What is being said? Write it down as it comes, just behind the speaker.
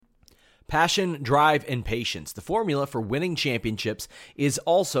Passion, drive, and patience. The formula for winning championships is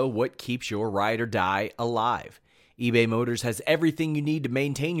also what keeps your ride or die alive. eBay Motors has everything you need to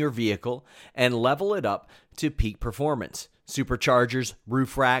maintain your vehicle and level it up to peak performance. Superchargers,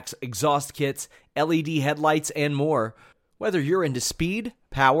 roof racks, exhaust kits, LED headlights, and more. Whether you're into speed,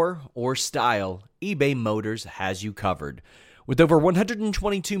 power, or style, eBay Motors has you covered. With over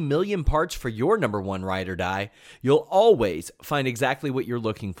 122 million parts for your number one ride or die, you'll always find exactly what you're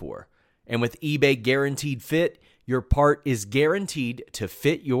looking for. And with eBay Guaranteed Fit, your part is guaranteed to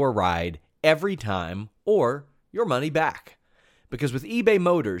fit your ride every time or your money back. Because with eBay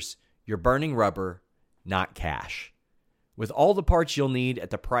Motors, you're burning rubber, not cash. With all the parts you'll need at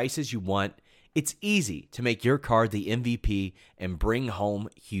the prices you want, it's easy to make your car the MVP and bring home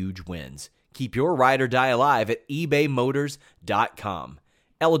huge wins. Keep your ride or die alive at ebaymotors.com.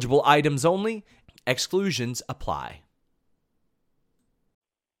 Eligible items only. Exclusions apply.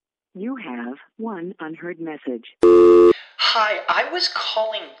 You have one unheard message. Hi, I was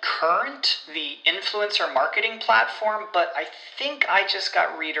calling Current, the influencer marketing platform, but I think I just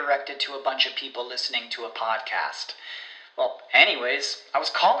got redirected to a bunch of people listening to a podcast. Well, anyways, I was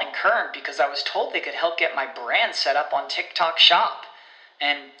calling Current because I was told they could help get my brand set up on TikTok Shop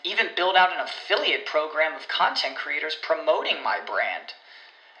and even build out an affiliate program of content creators promoting my brand.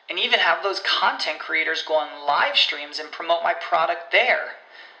 And even have those content creators go on live streams and promote my product there.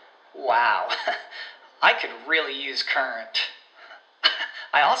 Wow, I could really use Current.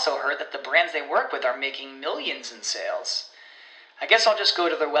 I also heard that the brands they work with are making millions in sales. I guess I'll just go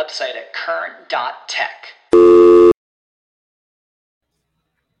to their website at current.tech.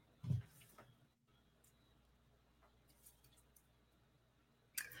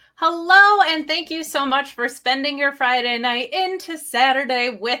 Hello, and thank you so much for spending your Friday night into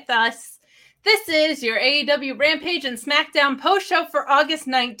Saturday with us. This is your AEW Rampage and SmackDown post-show for August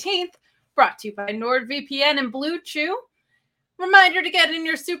 19th, brought to you by NordVPN and Blue Chew. Reminder to get in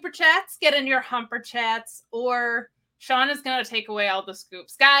your Super Chats, get in your Humper Chats, or Sean is going to take away all the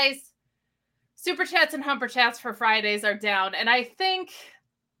scoops. Guys, Super Chats and Humper Chats for Fridays are down, and I think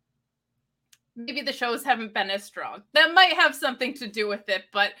maybe the shows haven't been as strong. That might have something to do with it,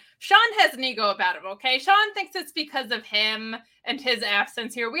 but Sean has an ego about him, okay? Sean thinks it's because of him and his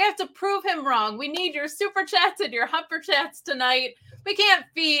absence here. We have to prove him wrong. We need your Super Chats and your Humper Chats tonight. We can't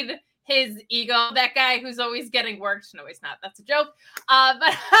feed his ego, that guy who's always getting worked. No, he's not. That's a joke.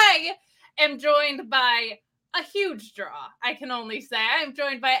 But I am joined by a huge draw, I can only say. I am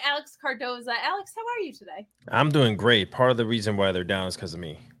joined by Alex Cardoza. Alex, how are you today? I'm doing great. Part of the reason why they're down is because of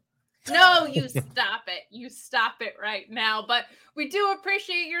me. No, you stop it. You stop it right now. But we do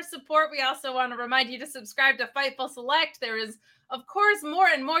appreciate your support. We also want to remind you to subscribe to Fightful Select. There is, of course, more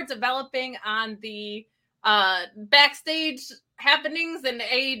and more developing on the backstage happenings in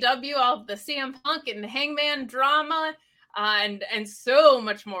AEW, all of the CM Punk and Hangman drama, and so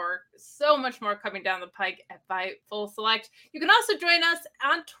much more coming down the pike at Fightful Select. You can also join us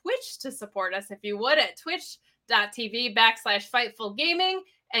on Twitch to support us if you would at twitch.tv/FightfulGaming.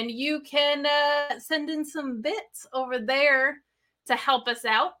 And you can send in some bits over there to help us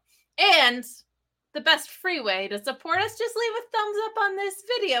out. And the best free way to support us, just leave a thumbs up on this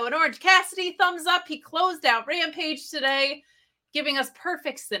video. And Orange Cassidy, thumbs up. He closed out Rampage today, giving us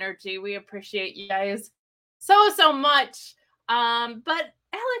perfect synergy. We appreciate you guys so much. But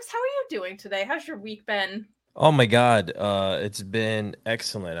Alex, how are you doing today? How's your week been? Oh my God, it's been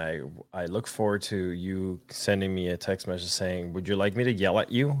excellent. I look forward to you sending me a text message saying, "Would you like me to yell at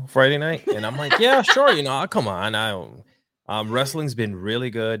you Friday night?" And I'm like, "Yeah, sure. Come on." Wrestling's been really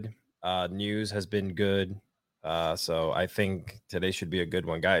good. News has been good. So I think today should be a good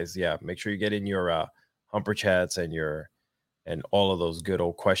one, guys. Yeah, make sure you get in your Humper Chats and all of those good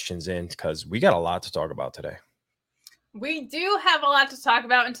old questions in, because we got a lot to talk about today. We do have a lot to talk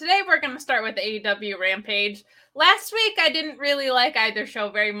about, and today we're going to start with AEW Rampage. Last week, I didn't really like either show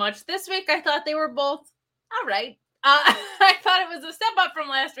very much. This week, I thought they were both all right. I thought it was a step up from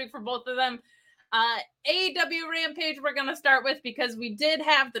last week for both of them. AEW Rampage we're going to start with because we did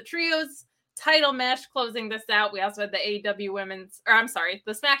have the Trios title match closing this out. We also had the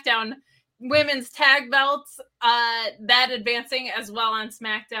the SmackDown Women's Tag Belts that advancing as well on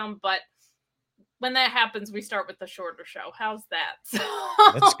SmackDown, but when that happens, we start with the shorter show. How's that?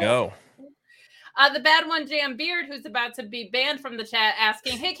 Let's go. The bad one, Jam Beard, who's about to be banned from the chat,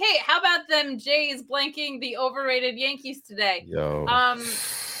 asking, "Hey, Kate, how about them Jays blanking the overrated Yankees today?" Yo.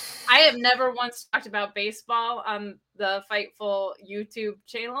 I have never once talked about baseball on the Fightful YouTube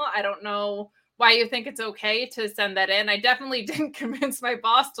channel. I don't know why you think it's okay to send that in. I definitely didn't convince my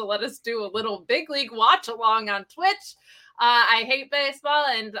boss to let us do a little big league watch along on Twitch. I hate baseball,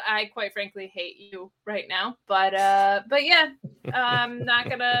 and I quite frankly hate you right now. But yeah, I'm not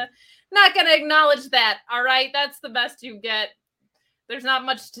gonna acknowledge that. All right, that's the best you get. There's not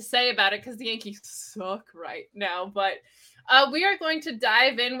much to say about it because the Yankees suck right now. But we are going to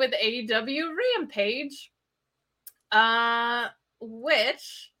dive in with AEW Rampage,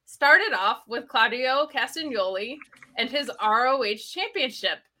 which started off with Claudio Castagnoli and his ROH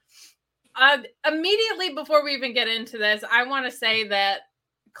championship. Immediately before we even get into this, I want to say that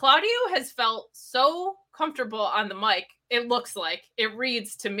Claudio has felt so comfortable on the mic. It looks like, it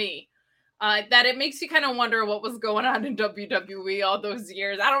reads to me, that it makes you kind of wonder what was going on in WWE all those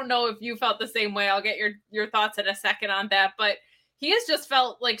years. I don't know if you felt the same way. I'll get your thoughts in a second on that, but he has just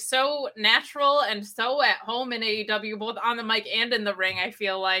felt like so natural and so at home in AEW, both on the mic and in the ring. I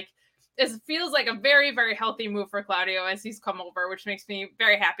feel like it feels like a very, very healthy move for Claudio as he's come over, which makes me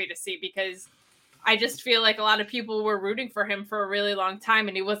very happy to see, because I just feel like a lot of people were rooting for him for a really long time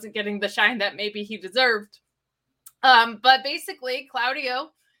and he wasn't getting the shine that maybe he deserved. But basically,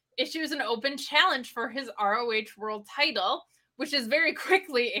 Claudio issues an open challenge for his ROH World title, which is very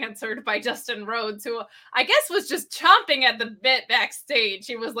quickly answered by Dustin Rhodes, who I guess was just chomping at the bit backstage.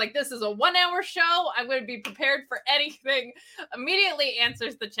 He was like, this is a 1-hour show. I'm going to be prepared for anything. Immediately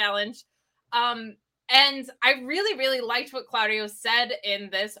answers the challenge. And I really, really liked what Claudio said in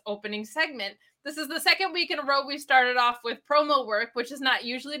this opening segment. This is the second week in a row we started off with promo work, which is not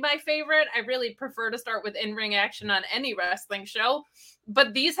usually my favorite. I really prefer to start with in-ring action on any wrestling show.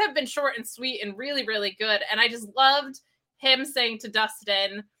 But these have been short and sweet and really, really good. And I just loved him saying to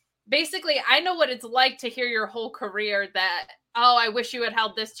Dustin, basically, I know what it's like to hear your whole career that, oh, I wish you had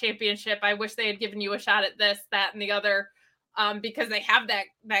held this championship. I wish they had given you a shot at this, that, and the other, because they have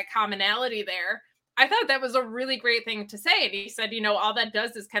that commonality there. I thought that was a really great thing to say. And he said, all that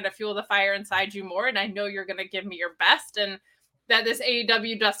does is kind of fuel the fire inside you more. And I know you're going to give me your best. And that this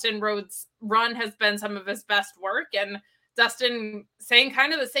AEW Dustin Rhodes run has been some of his best work. And Dustin saying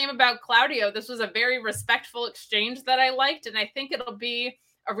kind of the same about Claudio. This was a very respectful exchange that I liked, and I think it'll be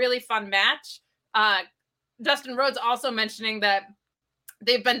a really fun match. Dustin Rhodes also mentioning that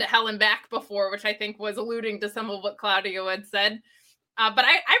they've been to hell and back before, which I think was alluding to some of what Claudio had said. But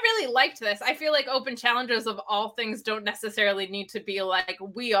I really liked this. I feel like open challenges of all things don't necessarily need to be like,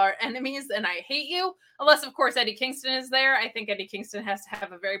 we are enemies and I hate you. Unless, of course, Eddie Kingston is there. I think Eddie Kingston has to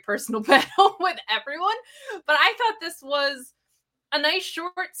have a very personal battle with everyone. But I thought this was a nice,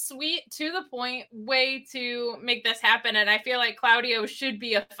 short, sweet, to the point way to make this happen. And I feel like Claudio should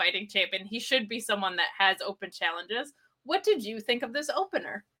be a fighting champion. He should be someone that has open challenges. What did you think of this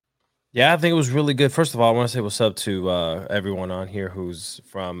opener? Yeah, I think it was really good. First of all, I want to say what's up to everyone on here who's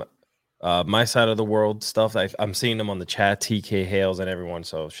from my side of the world stuff. I'm seeing them on the chat, TK Hales and everyone.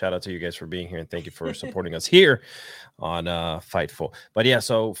 So shout out to you guys for being here and thank you for supporting us here on Fightful. But yeah,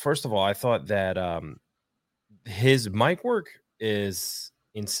 so first of all, I thought that his mic work is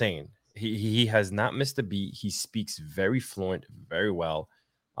insane. He has not missed a beat. He speaks very fluent, very well.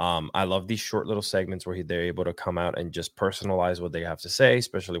 I love these short little segments where they're able to come out and just personalize what they have to say,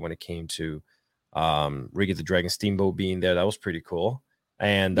 especially when it came to Ricky the Dragon Steamboat being there. That was pretty cool.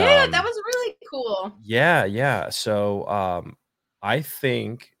 And yeah, that was really cool. Yeah. So I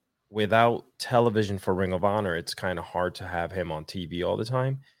think without television for Ring of Honor, it's kind of hard to have him on TV all the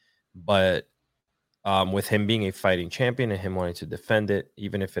time. But with him being a fighting champion and him wanting to defend it,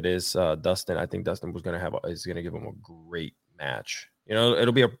 even if it is Dustin, I think Dustin is going to give him a great match.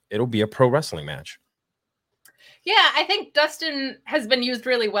 It'll be a pro wrestling match. Yeah, I think Dustin has been used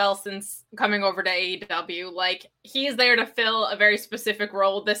really well since coming over to AEW. Like, he's there to fill a very specific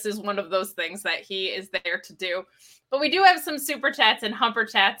role. This is one of those things that he is there to do. But we do have some super chats and humper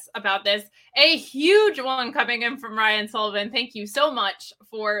chats about this. A huge one coming in from Ryan Sullivan. Thank you so much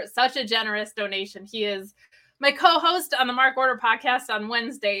for such a generous donation. He is my co-host on the Mark Order podcast on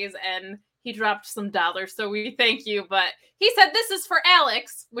Wednesdays, and he dropped some dollars, so we thank you. But he said this is for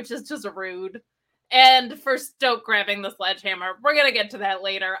Alex, which is just rude, and for Stoke grabbing the sledgehammer. We're going to get to that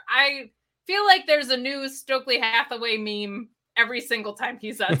later. I feel like there's a new Stokely Hathaway meme every single time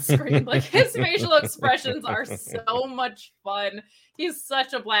he's on screen. Like, his facial expressions are so much fun. He's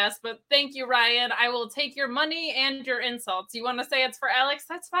such a blast. But thank you, Ryan. I will take your money and your insults. You want to say it's for Alex?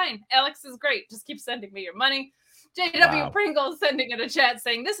 That's fine. Alex is great. Just keep sending me your money. JW Pringle sending in a chat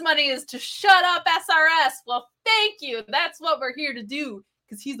saying this money is to shut up SRS. Well, thank you. That's what we're here to do,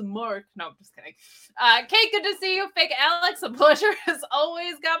 because he's a mark. No, I'm just kidding. Kate, good to see you. Fake Alex, a pleasure as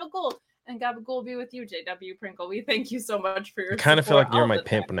always. Gabagool. And Gabagool will be with you, JW Pringle. We thank you so much for your support. I kind of feel like you're my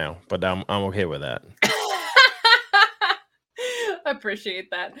pimp now, but I'm okay with that. appreciate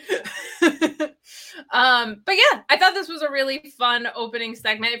that. But yeah, I thought this was a really fun opening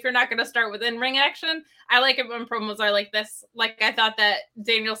segment. If you're not going to start with in-ring action, I like it when promos are like this. Like, I thought that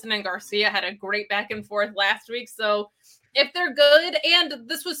Danielson and Garcia had a great back and forth last week. So if they're good, and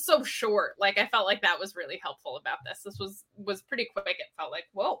this was so short, like, I felt like that was really helpful about this. This was pretty quick. It felt like,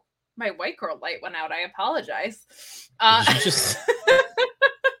 whoa, my white girl light went out. I apologize.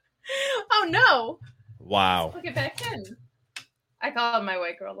 Oh no. Wow. Plug it back in. I call it my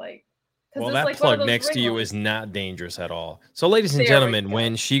white girl light. Well, that plug next to you is not dangerous at all. So, ladies and gentlemen,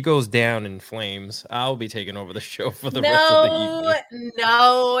 when she goes down in flames, I'll be taking over the show for the rest of the evening.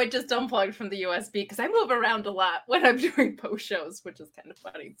 No, it just unplugged from the USB because I move around a lot when I'm doing post shows, which is kind of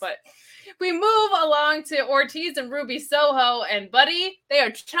funny. But we move along to Ortiz and Ruby Soho, and buddy, they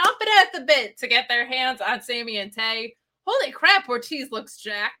are chomping at the bit to get their hands on Sammy and Tay. Holy crap, Ortiz looks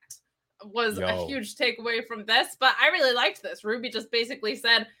jacked. Was a huge takeaway from this, but I really liked this. Ruby just basically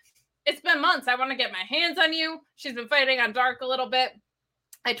said, it's been months. I want to get my hands on you. She's been fighting on Dark a little bit.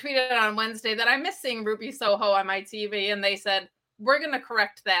 I tweeted on Wednesday that I miss seeing Ruby Soho on my TV, and they said, we're going to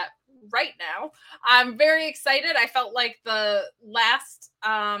correct that right now. I'm very excited. I felt like the last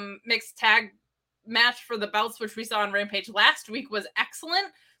mixed tag match for the belts, which we saw on Rampage last week, was excellent.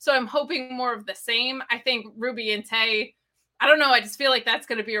 So I'm hoping more of the same. I think Ruby and Tay, I don't know. I just feel like that's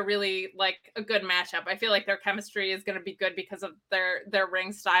going to be a really a good matchup. I feel like their chemistry is going to be good because of their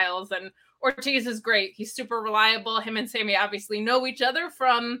ring styles. And Ortiz is great. He's super reliable. Him and Sammy obviously know each other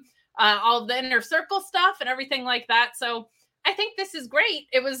from all of the inner circle stuff and everything like that. So I think this is great.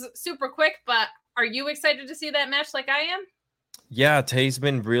 It was super quick, but are you excited to see that match like I am? Yeah, Tay's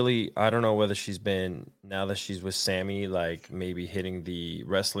been really, I don't know whether she's been, now that she's with Sammy, like maybe hitting the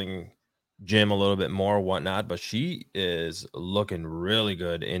wrestling gym a little bit more, whatnot, but she is looking really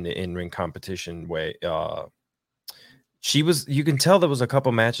good in the in-ring competition way. You can tell there was a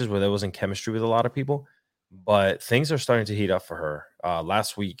couple matches where there wasn't chemistry with a lot of people, but things are starting to heat up for her.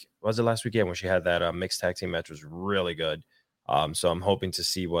 Last week, was it last weekend when she had that mixed tag team match was really good. So I'm hoping to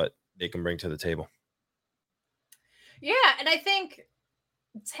see what they can bring to the table. Yeah, and I think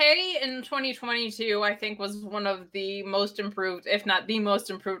Tay in 2022, I think, was one of the most improved, if not the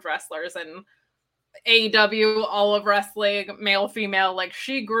most improved wrestlers in AEW, all of wrestling, male, female. Like,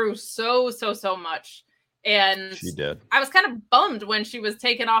 she grew so much. And she did. I was kind of bummed when she was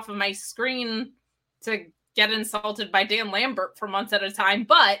taken off of my screen to get insulted by Dan Lambert for months at a time.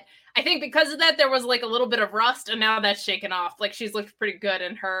 But I think because of that, there was a little bit of rust, and now that's shaken off. She's looked pretty good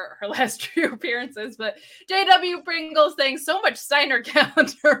in her last few appearances. But JW Pringles saying so much Steiner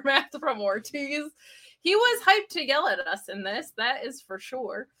calendar math from Ortiz. He was hyped to yell at us in this. That is for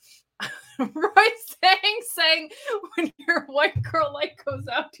sure. Roy saying when your white girl light goes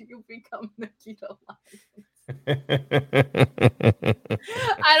out, you become Nikita Lyons. I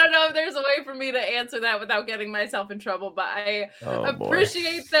don't know if there's a way for me to answer that without getting myself in trouble, but I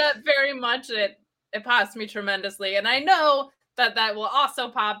appreciate that very much. It pops me tremendously. And I know that will also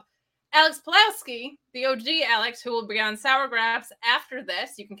pop Alex Pulaski, the OG Alex, who will be on Sour Graps after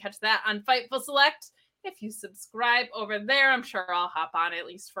this. You can catch that on Fightful Select. If you subscribe over there, I'm sure I'll hop on at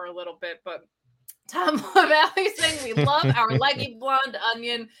least for a little bit, but Tom Valley saying we love our leggy blonde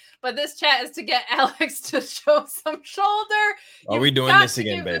onion, but this chat is to get Alex to show some shoulder. Are we doing this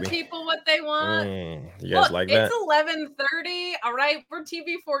again, baby? The people what they want. You guys like that? It's 11:30. All right, we're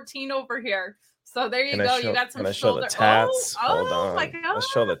TV 14 over here. So there you go. You got some shoulder. Show the tats? Hold on. My God. Let's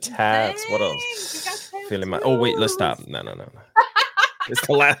show the tats. What else? Feeling my. Oh wait, let's stop. No. It's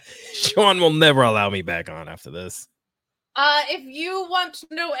the last. Sean will never allow me back on after this. If you want to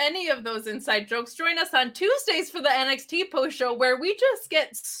know any of those inside jokes, join us on Tuesdays for the NXT post show, where we just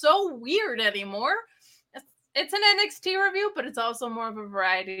get so weird anymore. It's an NXT review, but it's also more of a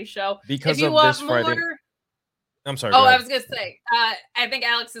variety show. Because if you of want this Friday. More... I'm sorry. Oh, I was going to say, I think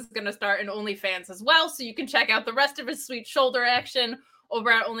Alex is going to start an OnlyFans as well, so you can check out the rest of his sweet shoulder action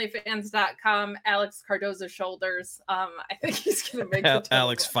over at OnlyFans.com. Alex Cardoza Shoulders. I think he's going to make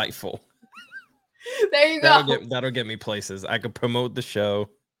Alex Fightful. There you go. That'll get me places. I could promote the show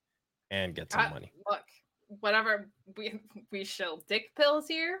and get some money. Look, whatever. We shill dick pills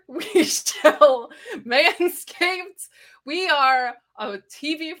here. We shill Manscaped. We are a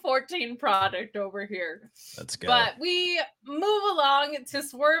TV 14 product over here. Let's go. But we move along to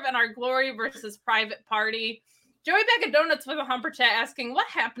Swerve and Our Glory versus Private Party. Joey Bag of Donuts with a Humper Chat asking, what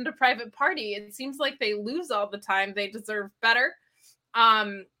happened to Private Party? It seems like they lose all the time. They deserve better.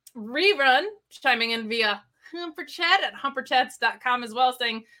 Rerun chiming in via Humper Chat at humperchats.com as well,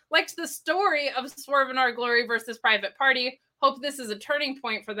 saying, liked the story of Swerve and Our Glory versus Private Party. Hope this is a turning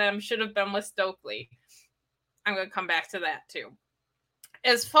point for them. Should have been with Stokely. I'm going to come back to that too.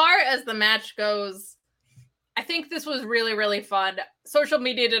 As far as the match goes, I think this was really, really fun. Social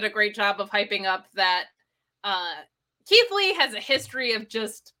media did a great job of hyping up that Keith Lee has a history of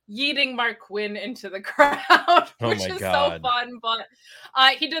just yeeting Mark Quinn into the crowd, which is so fun. But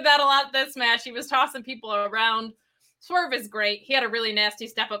he did that a lot this match. He was tossing people around. Swerve is great. He had a really nasty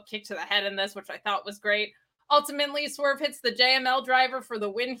step-up kick to the head in this, which I thought was great. Ultimately, Swerve hits the JML driver for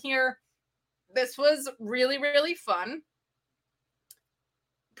the win here. This was really, really fun.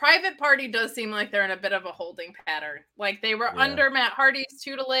 Private Party does seem like they're in a bit of a holding pattern. Like they were under Matt Hardy's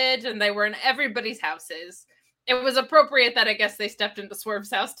tutelage and they were in everybody's houses. It was appropriate that I guess they stepped into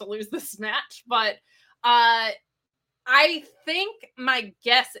Swerve's house to lose this match. But I think my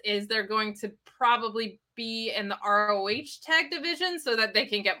guess is they're going to probably be in the ROH tag division so that they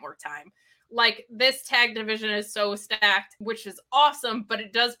can get more time. Like this tag division is so stacked, which is awesome, but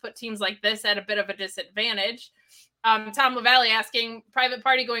it does put teams like this at a bit of a disadvantage. Tom LaValle asking, Private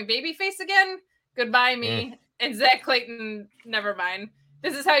Party going babyface again? Goodbye, me. And Zach Clayton, never mind.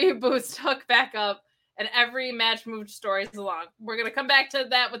 This is how you boost Hook back up, and every match moved stories along. We're going to come back to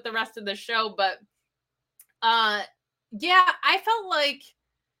that with the rest of the show, but yeah, I felt like...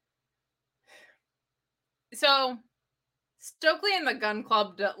 So, Stokely and the Gun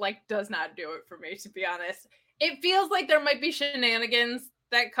Club does not do it for me, to be honest. It feels like there might be shenanigans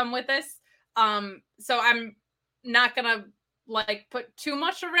that come with this. So I'm not gonna put too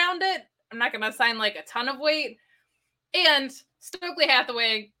much around it. I'm not gonna assign a ton of weight. And Stokely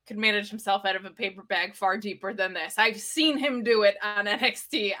Hathaway could manage himself out of a paper bag far deeper than this. I've seen him do it on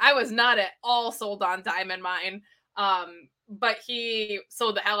NXT. I was not at all sold on Diamond Mine, but he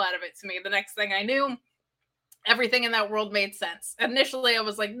sold the hell out of it to me. The next thing I knew, everything in that world made sense. Initially, I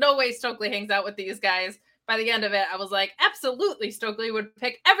was like, no way Stokely hangs out with these guys. By the end of it, I was like, absolutely, Stokely would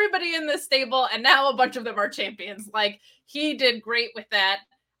pick everybody in this stable, and now a bunch of them are champions. He did great with that.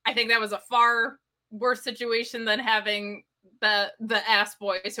 I think that was a far worse situation than having the ass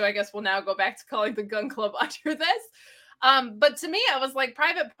boys, who I guess will now go back to calling the Gun Club under this. But to me, I was like,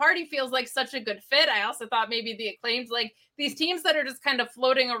 Private Party feels like such a good fit. I also thought maybe the Acclaimed, these teams that are just kind of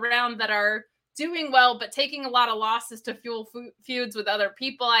floating around that are doing well, but taking a lot of losses to fuel feuds with other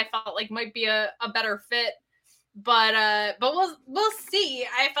people, I felt like might be a better fit. But we'll see.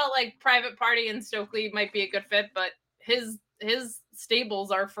 I felt like Private Party and Stokely might be a good fit, but his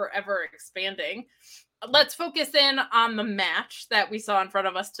stables are forever expanding. Let's focus in on the match that we saw in front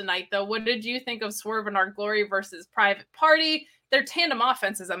of us tonight, though. What did you think of Swerve and Our Glory versus Private Party? Their tandem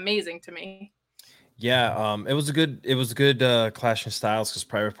offense is amazing to me. Yeah, it was a good clash in styles because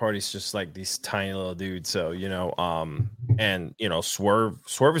Private Party's just these tiny little dudes. So and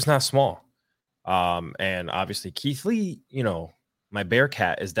Swerve is not small, and obviously Keith Lee, my bear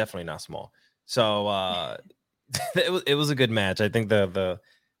cat is definitely not small. So it was a good match. I think the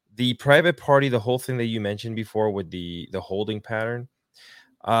Private Party, the whole thing that you mentioned before with the holding pattern,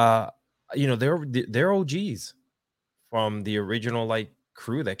 they're OGs from the original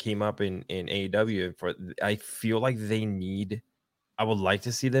crew that came up in AEW. I feel like I would like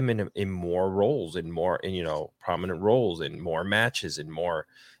to see them in more roles, in prominent roles, in more matches, and more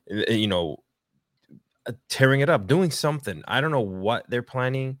tearing it up, doing something. I don't know what they're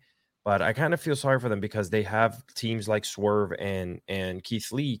planning, but I kind of feel sorry for them because they have teams like Swerve and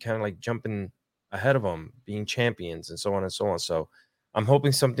Keith Lee kind of jumping ahead of them, being champions and so on and so on. So I'm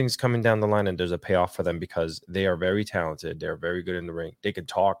hoping something's coming down the line and there's a payoff for them because they are very talented. They're very good in the ring. They can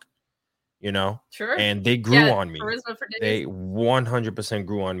talk, Sure. And they grew on me. They 100%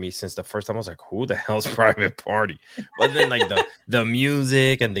 grew on me since the first time. I was like, who the hell's Private Party? But then the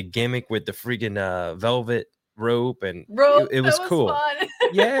music and the gimmick with the freaking velvet rope and it was cool. Fun.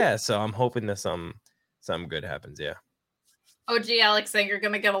 Yeah. So I'm hoping that something good happens. Yeah. OG Alex saying you're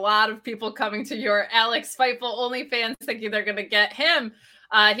going to get a lot of people coming to your Alex Fightful OnlyFans thinking they're going to get him.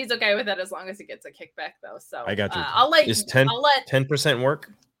 He's okay with it as long as he gets a kickback, though. So I got you. I'll let 10%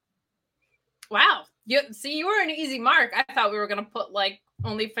 work. Wow. You were an easy mark. I thought we were going to put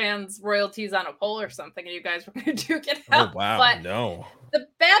OnlyFans royalties on a poll or something, and you guys were going to duke it out. Oh, wow. But no. The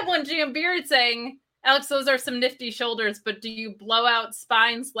bad one, GM Beard saying, Alex, those are some nifty shoulders, but do you blow out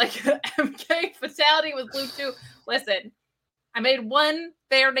spines like MK Fatality with Blue Chew? Listen, I made one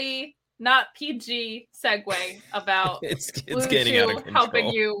very not PG segue about it's Blue getting Chew out of control. helping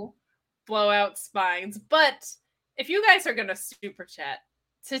you blow out spines. But if you guys are going to super chat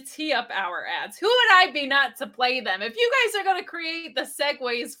to tee up our ads, who would I be not to play them? If you guys are going to create the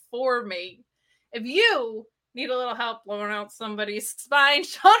segues for me, if you need a little help blowing out somebody's spine,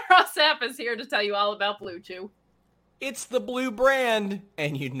 Sean Rossap is here to tell you all about Blue Chew. It's the Blue brand,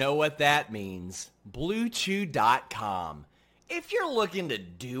 and you know what that means. BlueChew.com. If you're looking to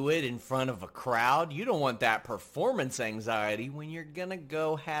do it in front of a crowd, you don't want that performance anxiety when you're going to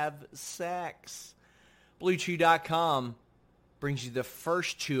go have sex. BlueChew.com brings you the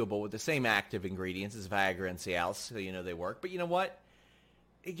first chewable with the same active ingredients as Viagra and Cialis, so you know they work. But you know what?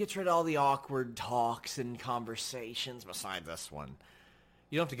 It gets rid of all the awkward talks and conversations besides this one.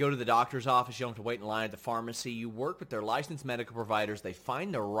 You don't have to go to the doctor's office. You don't have to wait in line at the pharmacy. You work with their licensed medical providers. They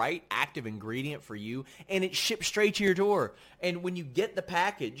find the right active ingredient for you, and it ships straight to your door. And when you get the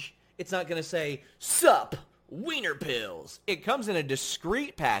package, it's not going to say, "Sup, wiener pills." It comes in a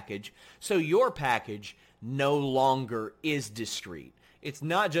discreet package, so your package no longer is discreet. It's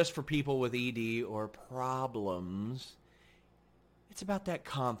not just for people with ED or problems. It's about that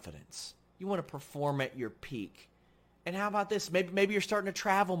confidence. You want to perform at your peak. And how about this? Maybe you're starting to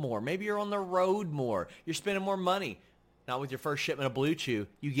travel more. Maybe you're on the road more. You're spending more money. Not with your first shipment of Blue Chew.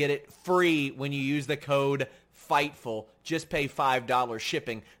 You get it free when you use the code FIGHTFUL. Just pay $5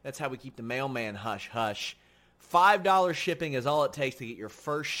 shipping. That's how we keep the mailman hush-hush. $5 shipping is all it takes to get your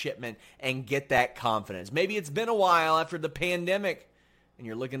first shipment and get that confidence. Maybe it's been a while after the pandemic and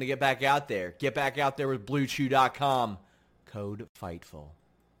you're looking to get back out there. Get back out there with BlueChew.com. Code FIGHTFUL.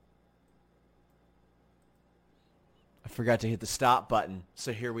 I forgot to hit the stop button,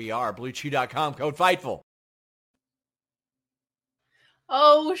 so here we are. BlueChew.com, code FIGHTFUL.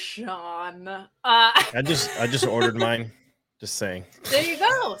 Oh, Sean. I just ordered mine. Just saying. There you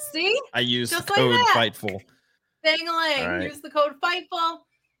go. See? I used Just the code like FIGHTFUL. Dang-a-lang. Right. Use the code FIGHTFUL.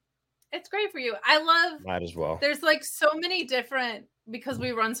 It's great for you. I love. Might as well. There's like so many different, because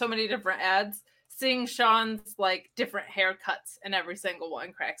we run so many different ads. Seeing Sean's like different haircuts in every single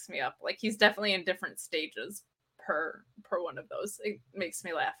one cracks me up. Like he's definitely in different stages per one of those. It makes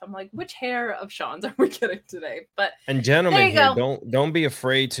me laugh. I'm like, which hair of Sean's are we getting today? But and gentlemen here, don't be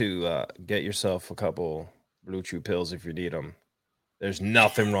afraid to get yourself a couple Blue Chew pills if you need them. There's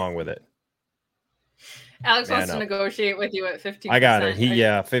nothing wrong with it. Alex wants to negotiate with you at 15%. I got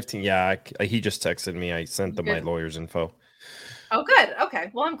it. 15. Yeah, he just texted me. I sent them my lawyer's info. Oh, good.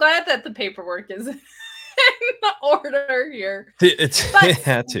 Okay. Well, I'm glad that the paperwork is in order here. It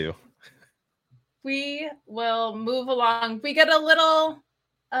had to. We will move along. We get a little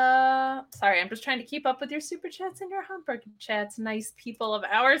sorry, I'm just trying to keep up with your super chats and your hamburger chats, nice people of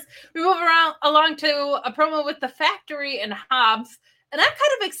ours. We move along to a promo with the Factory and Hobbs, and I'm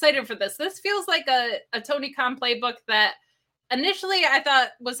kind of excited for this. This feels like a Tony Khan playbook that initially I thought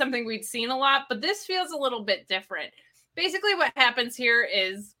was something we'd seen a lot, but this feels a little bit different. Basically what happens here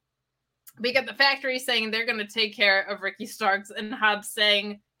is we get the Factory saying they're going to take care of Ricky Starks, and Hobbs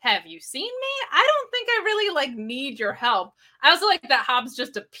saying, "Have you seen me? I don't think I really need your help." I also like that Hobbs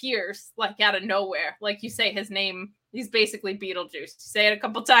just appears out of nowhere. Like you say his name, he's basically Beetlejuice. You say it a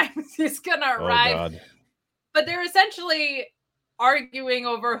couple times, he's gonna arrive. Oh, God. But they're essentially arguing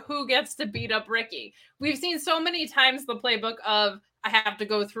over who gets to beat up Ricky. We've seen so many times the playbook of I have to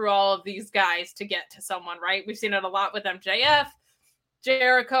go through all of these guys to get to someone, right? We've seen it a lot with MJF.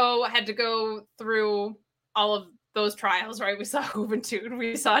 Jericho had to go through all of those trials, right? We saw Juventud,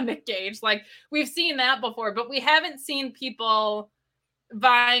 we saw Nick Gage. We've seen that before, but we haven't seen people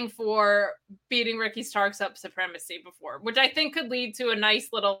vying for beating Ricky Starks up supremacy before, which I think could lead to a nice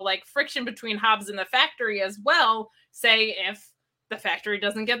little friction between Hobbs and the Factory as well. Say if the Factory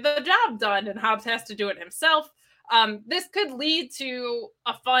doesn't get the job done and Hobbs has to do it himself. This could lead to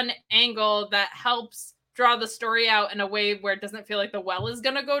a fun angle that helps draw the story out in a way where it doesn't feel like the well is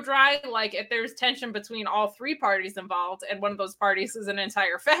going to go dry. Like if there's tension between all three parties involved and one of those parties is an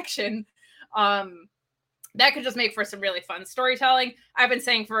entire faction, that could just make for some really fun storytelling. I've been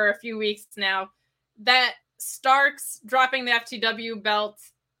saying for a few weeks now that Starks dropping the FTW belt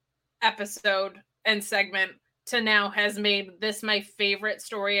episode and segment to now has made this my favorite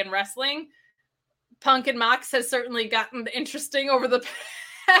story in wrestling. Punk and Mox has certainly gotten interesting over the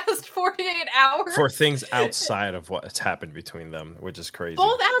past 48 hours. For things outside of what's happened between them, which is crazy.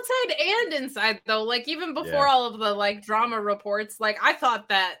 Both outside and inside, though. Even before all of the drama reports, I thought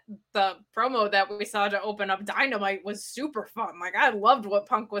that the promo that we saw to open up Dynamite was super fun. I loved what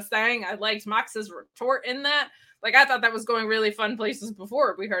Punk was saying. I liked Mox's retort in that. I thought that was going really fun places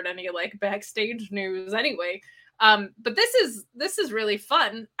before we heard any backstage news anyway. But this is really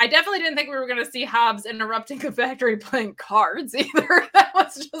fun. I definitely didn't think we were going to see Hobbs interrupting the Factory playing cards either. That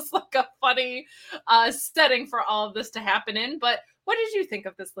was just a funny setting for all of this to happen in. But what did you think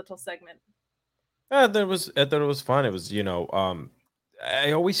of this little segment? I thought it was fun. It was,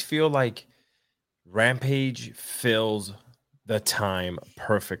 I always feel like Rampage fills the time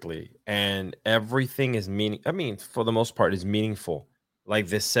perfectly, and everything is for the most part is meaningful.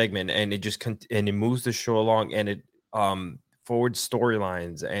 This segment, and it just and it moves the show along, and it forward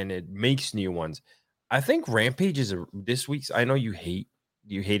storylines and it makes new ones. I think Rampage is this week's. I know you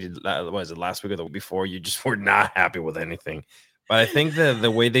hated was it last week or the week before? You just were not happy with anything. But I think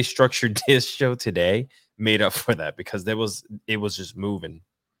the way they structured this show today made up for that because it was just moving.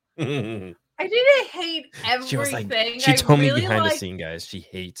 I didn't hate everything. She told me really behind the scene, guys, she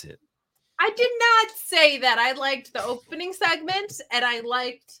hates it. I did not say that. I liked the opening segment and I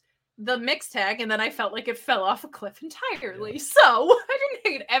liked the mix tag, and then I felt like it fell off a cliff entirely. So I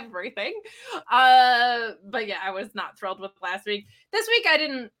didn't hate everything. But yeah, I was not thrilled with last week. This week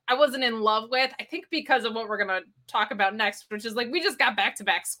I wasn't in love with, I think because of what we're gonna talk about next, which is like we just got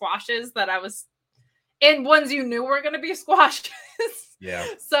back-to-back squashes that I was in, ones you knew were gonna be squashes. Yeah.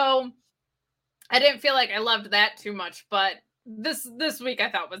 So I didn't feel like I loved that too much, but this week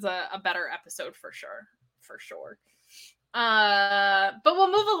I thought was a better episode for sure. But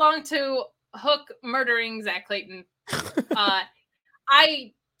we'll move along to Hook murdering Zach Clayton.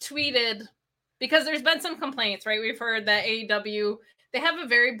 I tweeted because there's been some complaints, right? We've heard that AEW, they have a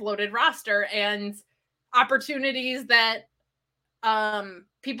very bloated roster and opportunities that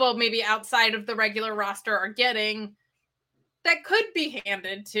people maybe outside of the regular roster are getting that could be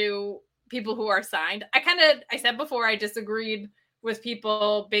handed to people who are signed. I said before I disagreed with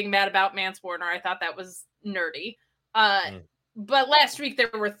people being mad about Mance Warner. I thought that was nerdy. But last week there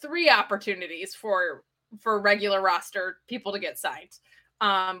were 3 opportunities for regular roster people to get signed.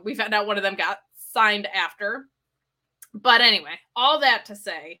 We found out one of them got signed after. But anyway, all that to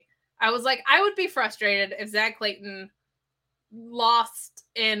say, I was like, I would be frustrated if Zach Clayton lost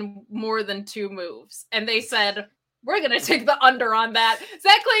in more than 2 moves. And they said, we're going to take the under on that.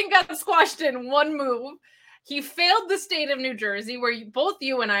 Zach Clayton got squashed in 1 move. He failed the state of New Jersey, where both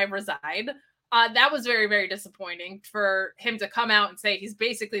you and I reside. That was very, very disappointing for him to come out and say he's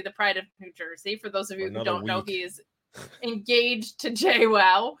basically the pride of New Jersey. For those of you who don't know, he is engaged to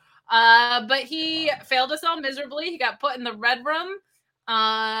JWoww. But he failed us all miserably. He got put in the red room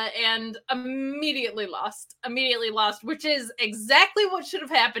and immediately lost, which is exactly what should have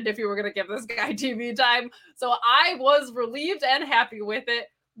happened if you were going to give this guy TV time. So I was relieved and happy with it.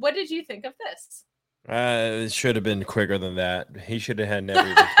 What did you think of this? It should have been quicker than that. He should have had never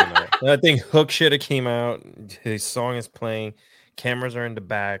even came out. I think Hook should have came out. His song is playing. Cameras are in the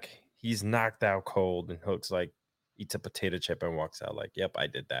back. He's knocked out cold. And Hook's like, eats a potato chip and walks out like, yep, I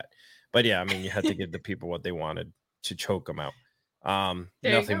did that. But yeah, I mean, you had to give the people what they wanted to choke them out.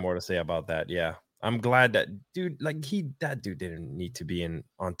 Nothing more to say about that. Yeah. I'm glad that dude, that dude didn't need to be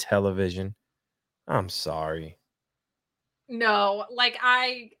on television. I'm sorry. No,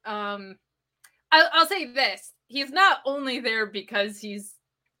 I'll say this. He's not only there because he's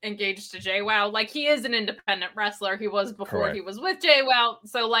engaged to JWoww. Like, he is an independent wrestler. He was before Correct. He was with JWoww.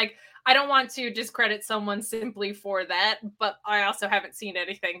 So, I don't want to discredit someone simply for that. But I also haven't seen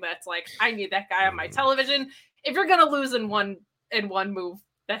anything that's like, I need that guy on my television. If you're going to lose in one move,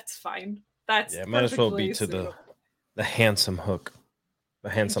 that's fine. That's might as well be to the handsome Hook. The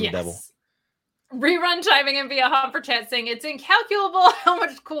handsome devil. Rerun chiming in via Hopper chat saying it's incalculable how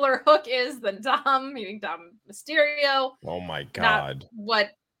much cooler Hook is than Dom, meaning Dom Mysterio. Oh my god. Not what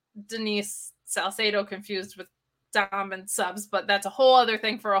Denise Salcedo confused with Dom and subs, but that's a whole other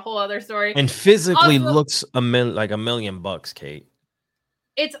thing for a whole other story. And physically also, looks like $1 million, Kate.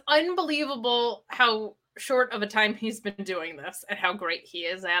 It's unbelievable how short of a time he's been doing this and how great he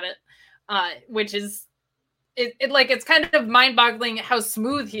is at it. Which is it's kind of mind-boggling how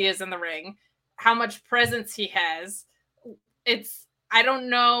smooth he is in the ring. How much presence he has. I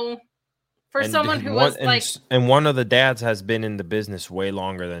don't know, for someone who and one of the dads has been in the business way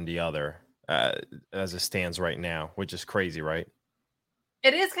longer than the other, as it stands right now, which is crazy, right?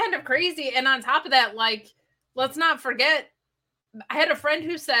 It is kind of crazy. And on top of that, let's not forget, I had a friend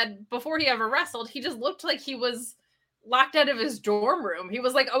who said before he ever wrestled, he just looked like he was locked out of his dorm room. He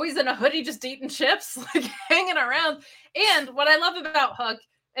was always in a hoodie, just eating chips, hanging around. And what I love about Hook,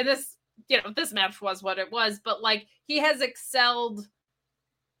 and this match was what it was, but he has excelled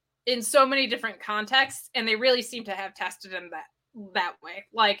in so many different contexts, and they really seem to have tested him that way.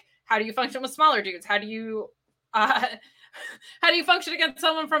 How do you function with smaller dudes? How do you function against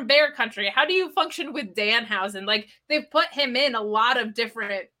someone from Bear Country? How do you function with Danhausen? They've put him in a lot of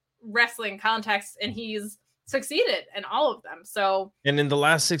different wrestling contexts, and he's succeeded in all of them. So, and in the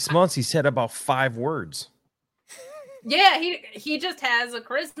last 6 months, he said about 5 words. Yeah, he just has a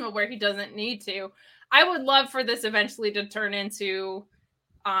charisma where he doesn't need to. I would love for this eventually to turn into,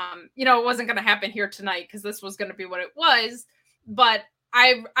 it wasn't going to happen here tonight because this was going to be what it was. But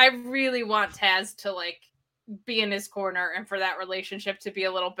I really want Taz to be in his corner and for that relationship to be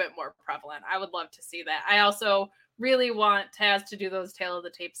a little bit more prevalent. I would love to see that. I also really want Taz to do those tail of the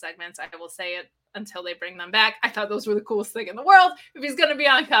tape segments. I will say it until they bring them back. I thought those were the coolest thing in the world. If he's going to be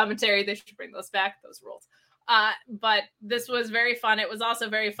on commentary, they should bring those back. Those rules. But this was very fun. It was also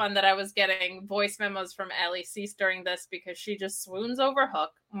very fun that I was getting voice memos from Allie Cease during this because she just swoons over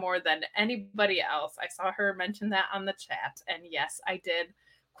Hook more than anybody else. I saw her mention that on the chat. And yes, I did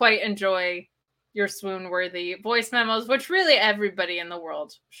quite enjoy your swoon-worthy voice memos, which really everybody in the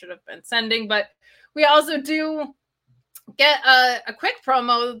world should have been sending. But we also do get a quick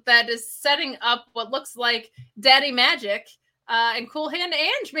promo that is setting up what looks like Daddy Magic and Cool Hand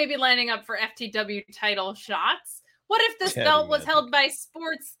Ange maybe lining up for FTW title shots. What if this belt was held by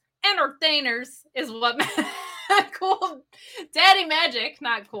sports entertainers is what Cool Daddy Magic,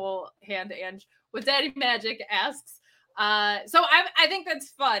 not Cool Hand Ange, what Daddy Magic asks. So I think that's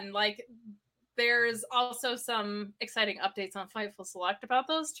fun. Like, there's also some exciting updates on Fightful Select about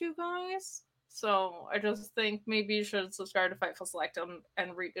those two guys. So I just think maybe you should subscribe to Fightful Select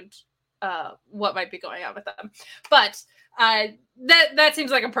and read what might be going on with them. But that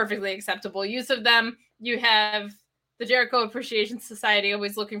seems like a perfectly acceptable use of them. You have the Jericho Appreciation Society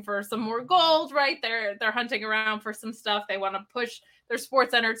always looking for some more gold, right? They're hunting around for some stuff. They want to push their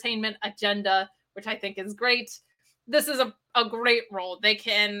sports entertainment agenda, which I think is great. This is a great role. They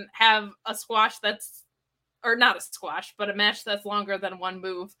can have a squash or not a squash, but a match that's longer than one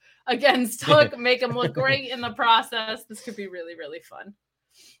move against Hook, make him look great in the process. This could be really, really fun.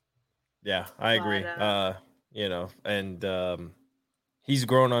 Yeah, I agree. He's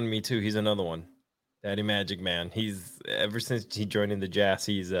grown on me too. He's another one. Daddy Magic Man. He's ever since he joined in the Jazz,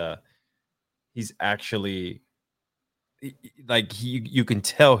 he's actually like you can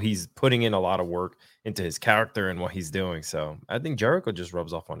tell he's putting in a lot of work into his character and what he's doing. So I think Jericho just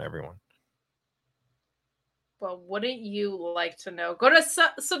rubs off on everyone. Well, wouldn't you like to know? Go to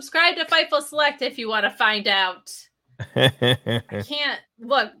subscribe to Fightful Select if you want to find out. I can't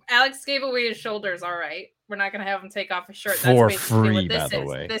look. Alex gave away his shoulders. All right, we're not gonna have him take off his shirt. For That's basically free, what this by the is.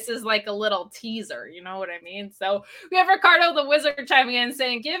 way. This is like a little teaser. You know what I mean? So we have Ricardo the Wizard chiming in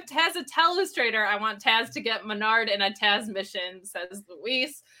saying, "Give Taz a Telestrator. I want Taz to get Menard in a Taz mission," says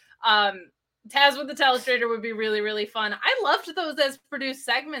Luis. Taz with the Telestrator would be really, really fun. I loved those as produced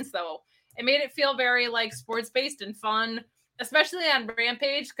segments, though. It made it feel very like sports based and fun, especially on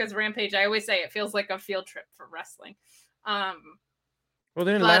Rampage, because Rampage, I always say it feels like a field trip for wrestling. Well,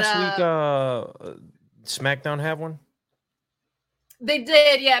 didn't last week SmackDown have one? They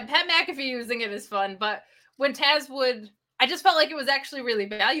did, yeah. Pat McAfee using it is fun, but when Taz I just felt like it was actually really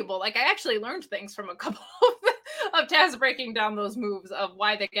valuable. Like, I actually learned things from a couple of Taz breaking down those moves of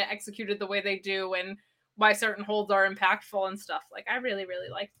why they get executed the way they do and why certain holds are impactful and stuff. Like, I really, really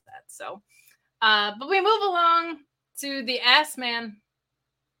liked that. So, but we move along to the Ass Man.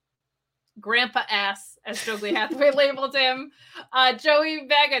 Grandpa Ass, as Stokely Hathaway labeled him. Joey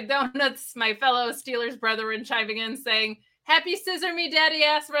Bag of Donuts, my fellow Steelers brethren, chiming in saying, "Happy Scissor Me Daddy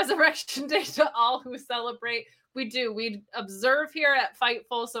Ass Resurrection Day to all who celebrate." We do. We observe here at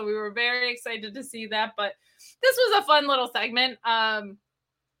Fightful, so we were very excited to see that. But this was a fun little segment.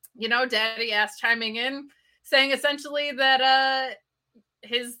 Daddy Ass chiming in, saying essentially that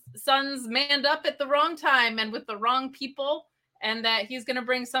his son's manned up at the wrong time and with the wrong people, and that he's going to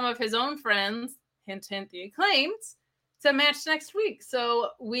bring some of his own friends, hint, hint, the Acclaimed, to match next week.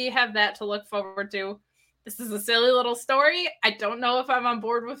 So we have that to look forward to. This is a silly little story. I don't know if I'm on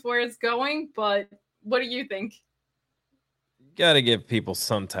board with where it's going, but what do you think? You got to give people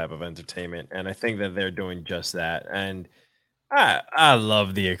some type of entertainment, and I think that they're doing just that. And I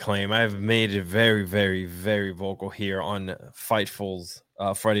love the Acclaim. I've made it very, very, very vocal here on Fightful's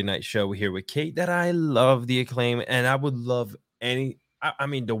Friday night show here with Kate that I love the Acclaim, and I would love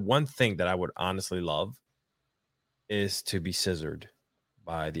the one thing that I would honestly love is to be scissored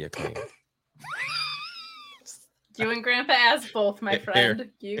by the Acclaim. You and Grandpa Ass both, my friend.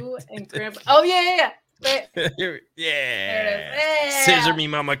 You and Grandpa. Oh, yeah. Yeah. Scissor me,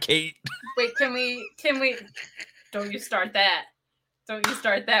 Mama Kate. Wait, can we? Don't you start that.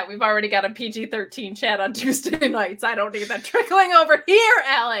 We've already got a PG-13 chat on Tuesday nights. I don't need that trickling over here,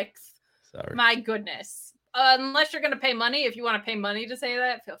 Alex. Sorry. My goodness. Unless you're going to pay money. If you want to pay money to say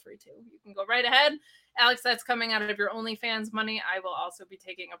that, feel free to. You can go right ahead. Alex, that's coming out of your OnlyFans money. I will also be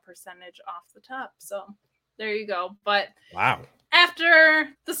taking a percentage off the top. So there you go. But wow. After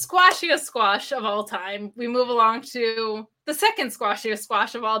the squashiest squash of all time, we move along to the second squashiest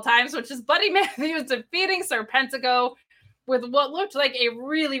squash of all times, which is Buddy Matthews defeating Serpentico with what looked like a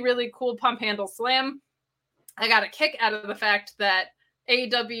really, really cool pump handle slam. I got a kick out of the fact that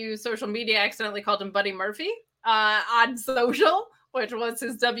AEW social media accidentally called him Buddy Murphy on social, which was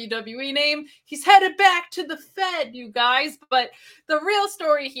his WWE name. He's headed back to the Fed, you guys. But the real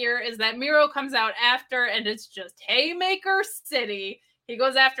story here is that Miro comes out after, and it's just Haymaker City. He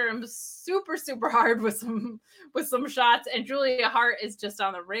goes after him super, super hard with some shots, and Julia Hart is just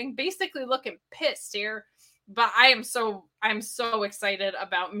on the ring, basically looking pissed here. But I'm so excited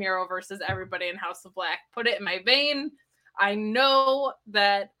about Miro versus everybody in House of Black. Put it in my vein. I know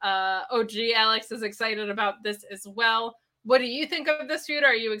that OG Alex is excited about this as well. What do you think of this feud?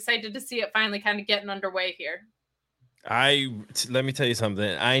 Are you excited to see it finally kind of getting underway here? Let me tell you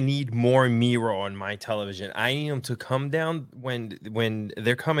something. I need more Miro on my television. I need him to come down when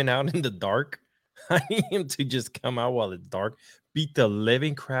they're coming out in the dark. I need him to just come out while it's dark, beat the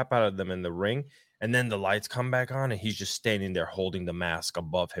living crap out of them in the ring, and then the lights come back on, and he's just standing there holding the mask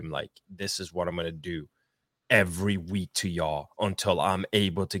above him like, this is what I'm going to do every week to y'all until I'm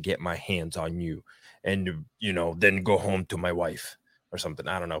able to get my hands on you and, then go home to my wife or something.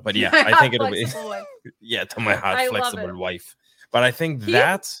 I don't know. But yeah, I think it'll be, to my hot, flexible wife. But I think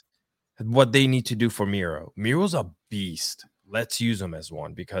that's what they need to do for Miro. Miro's a beast. Let's use him as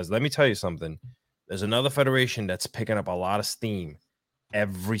one, because let me tell you something. There's another federation that's picking up a lot of steam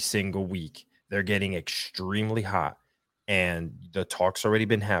every single week. They're getting extremely hot. And the talk's already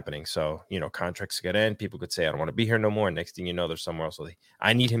been happening. So, contracts get in. People could say, I don't want to be here no more. Next thing you know, there's somewhere else. So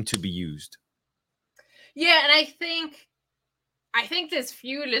I need him to be used. Yeah, and I think this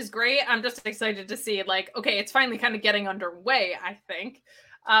feud is great. I'm just excited to see, okay, it's finally kind of getting underway, I think.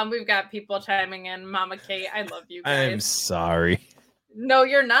 We've got people chiming in. Mama Kate, I love you guys. I'm sorry. No,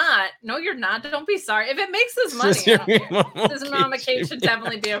 you're not. No, you're not. Don't be sorry. If it makes us money, I don't care. This Mama Kate should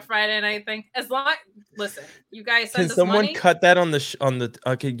definitely be a Friday night thing. Listen, you guys send us money. Can someone cut that on the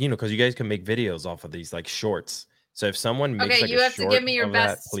okay, because you guys can make videos off of these like shorts. So if someone makes you have to give me your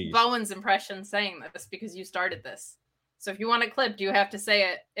best Bowens impression saying this because you started this. So if you want it clipped, you have to say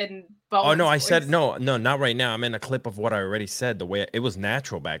it in Bowens. Oh no, I voice. said no, not right now. I'm in a clip of what I already said. The way it was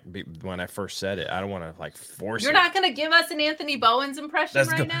natural back when I first said it. I don't want to force it. You're not going to give us an Anthony Bowens impression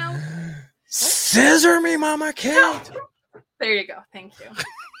now? Scissor me, Mama Kate. No. There you go. Thank you.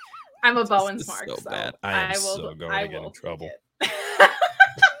 I'm a Bowens mark. So bad. I will get in trouble.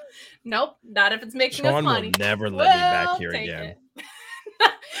 Nope, not if it's making Sean us money. Will never let me back here again.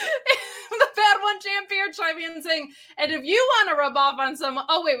 The bad one champion chiming in saying, and if you want to rub off on some,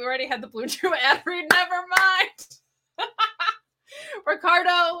 oh wait, we already had the Blue Drew ad read. Never mind.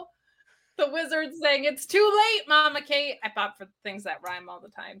 Ricardo, the wizard, saying it's too late, Mama Kate. I thought for things that rhyme all the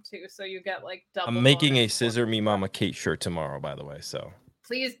time too, so you get double. I'm making a Scissor Me Mama Kate shirt tomorrow, by the way. So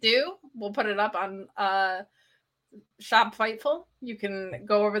please do. We'll put it up on Shop Fightful. You can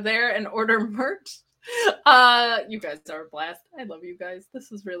go over there and order merch. You guys are a blast. I love you guys.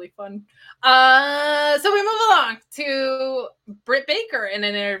 This is really fun. So we move along to Britt Baker in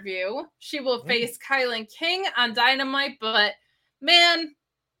an interview. She will face Kylan King on Dynamite, but man,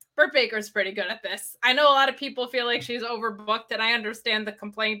 Britt Baker's pretty good at this. I know a lot of people feel like she's overbooked, and I understand the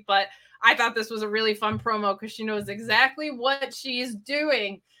complaint, but I thought this was a really fun promo because she knows exactly what she's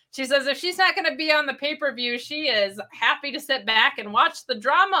doing. She says if she's not going to be on the pay-per-view, she is happy to sit back and watch the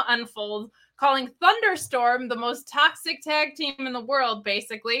drama unfold, calling Thunderstorm the most toxic tag team in the world,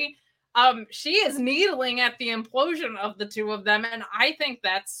 basically. She is needling at the implosion of the two of them, and I think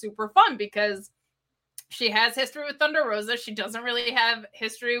that's super fun because she has history with Thunder Rosa. She doesn't really have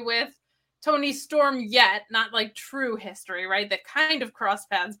history with Toni Storm yet, not true history, right? That kind of crossed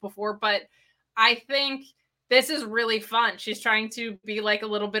paths before, but I think this is really fun. She's trying to be a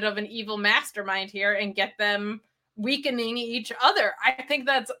little bit of an evil mastermind here and get them weakening each other. I think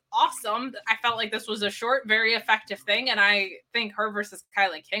that's awesome. I felt like this was a short, very effective thing, and I think her versus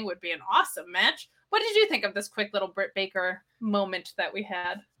Kylan King would be an awesome match. What did you think of this quick little Britt Baker moment that we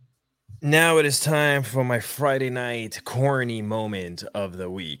had? Now it is time for my Friday night corny moment of the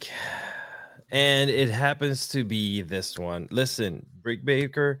week. And it happens to be this one. Listen, Britt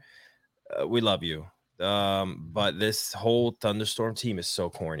Baker, we love you. But this whole Thunderstorm team is so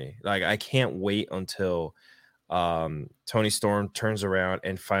corny. I can't wait until Toni Storm turns around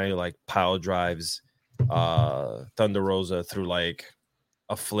and finally pile drives Thunder Rosa through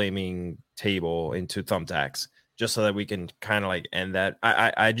a flaming table into thumbtacks, just so that we can kind of end that.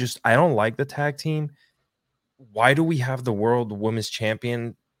 I don't like the tag team. Why do we have the World Women's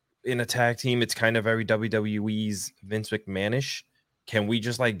Champion in a tag team? It's kind of very WWE's Vince McMahon-ish. Can we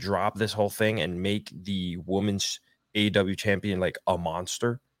just drop this whole thing and make the women's AEW champion a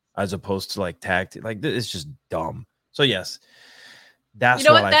monster as opposed to tag team? It's just dumb. So yes, that's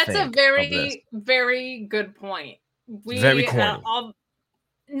what I think. That's a very, very good point. Very corny.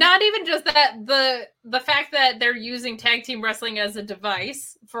 not even just that, the fact that they're using tag team wrestling as a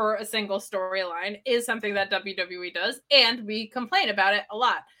device for a single storyline is something that WWE does, and we complain about it a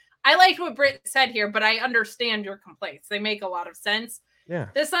lot. I liked what Britt said here, but I understand your complaints. They make a lot of sense. Yeah.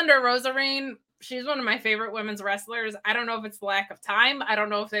 This Thunder Rosa Reign, she's one of my favorite women's wrestlers. I don't know if it's the lack of time. I don't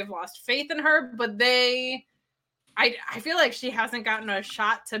know if they've lost faith in her, but I feel like she hasn't gotten a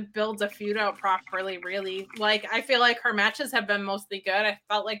shot to build a feud out properly, really. Like, I feel like her matches have been mostly good. I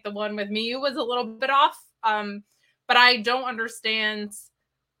felt like the one with Miyu was a little bit off. But I don't understand,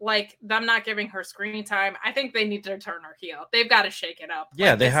 like, them not giving her screen time. I think they need to turn her heel. They've got to shake it up.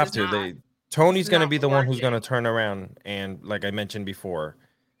 Yeah, like, they have to. Tony's going to be the one who's going to working. turn around and, like I mentioned before,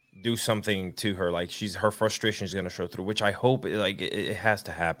 do something to her. Like, her frustration is going to show through, which I hope it has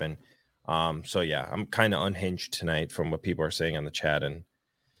to happen. So yeah, I'm kind of unhinged tonight from what people are saying on the chat, and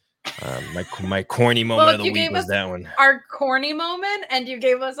my corny moment of the week was that one. Our corny moment, and you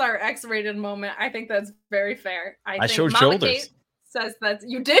gave us our X-rated moment. I think that's very fair. I think showed Mama shoulders. Kate says that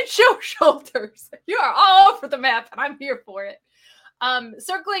you did show shoulders. You are all over the map, and I'm here for it.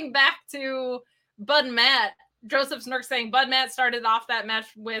 Circling back to Bud Matt, Joseph Snurk saying Bud Matt started off that match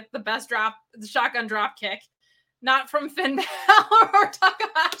with the best the shotgun drop kick, not from Finn Balor or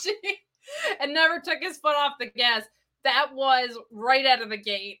Takahashi, and never took his foot off the gas. That was right out of the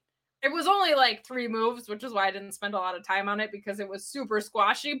gate. It was only like 3 moves, which is why I didn't spend a lot of time on it, because it was super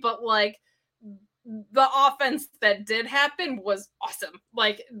squashy, but like the offense that did happen was awesome.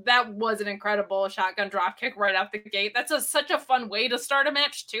 Like, that was an incredible shotgun drop kick right out the gate. That's such a fun way to start a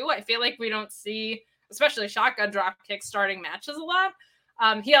match too. I feel like we don't see, especially shotgun drop kicks, starting matches a lot.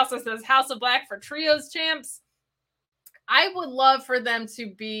 He also says House of Black for trios champs. I would love for them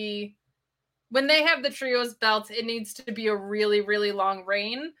to be, when they have the trios belt, it needs to be a really, really long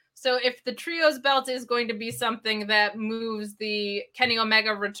reign. So if the trios belt is going to be something that moves the Kenny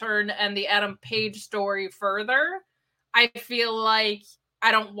Omega return and the Adam Page story further, I feel like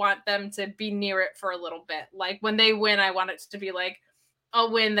I don't want them to be near it for a little bit. Like, when they win, I want it to be like a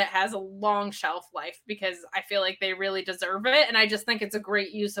win that has a long shelf life, because I feel like they really deserve it. And I just think it's a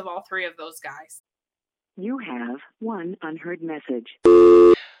great use of all 3 of those guys. You have one unheard message.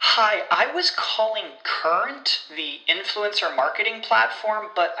 Hi, I was calling Current, the influencer marketing platform,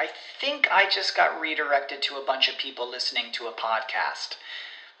 but I think I just got redirected to a bunch of people listening to a podcast.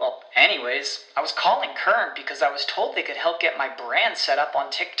 Well, anyways, I was calling Current because I was told they could help get my brand set up on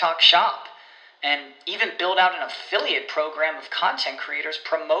TikTok Shop, and even build out an affiliate program of content creators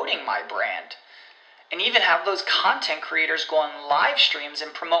promoting my brand, and even have those content creators go on live streams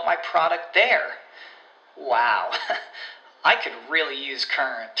and promote my product there. Wow, I could really use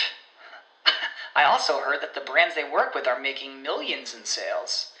Current. I also heard that the brands they work with are making millions in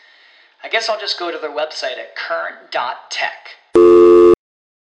sales. I guess I'll just go to their website at current.tech.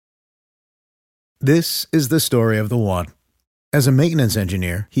 This is the story of the one. As a maintenance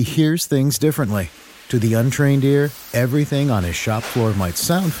engineer, he hears things differently. To the untrained ear, everything on his shop floor might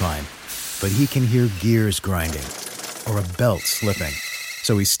sound fine, but he can hear gears grinding or a belt slipping.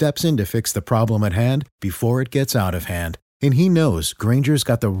 So he steps in to fix the problem at hand before it gets out of hand. And he knows Grainger's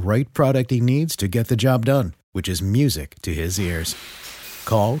got the right product he needs to get the job done, which is music to his ears.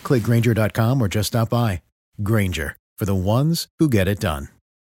 Call, click Grainger.com, or just stop by. Grainger, for the ones who get it done.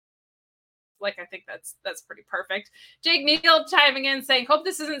 Like, I think that's pretty perfect. Jake Neal chiming in saying, hope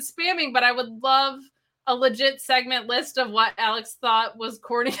this isn't spamming, but I would love a legit segment list of what Alex thought was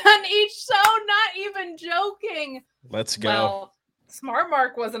corny on each show. Not even joking. Let's go. Well, Smart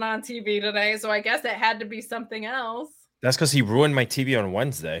Mark wasn't on TV today, so I guess it had to be something else. That's because he ruined my TV on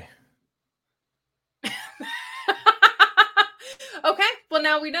Wednesday. Okay, well,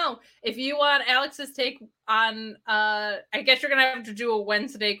 now we know. If you want Alex's take on, I guess you're going to have to do a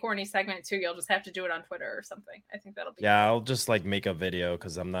Wednesday corny segment too. You'll just have to do it on Twitter or something. I think that'll be Yeah, I'll just like make a video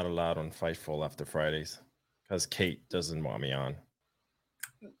because I'm not allowed on Fightful after Fridays because Kate doesn't want me on.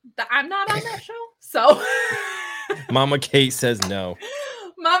 I'm not on that show, so... Mama Kate says no.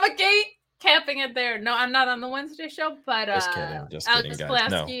 Mama Kate capping it there. No, I'm not on the Wednesday show, but just kidding, Alex guys.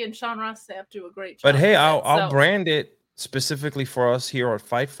 Pulaski No. and Sean Ross Sapp do a great job. But hey, I'll brand it specifically for us here at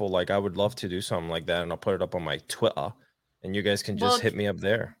Fightful. Like, I would love to do something like that, and I'll put it up on my Twitter, and you guys can just hit me up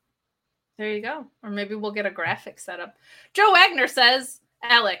there. There you go. Or maybe we'll get a graphic set up. Joe Wagner says,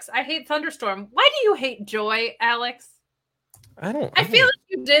 Alex, I hate Thunderstorm. Why do you hate Joy, Alex? I feel like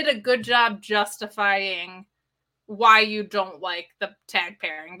you did a good job justifying why you don't like the tag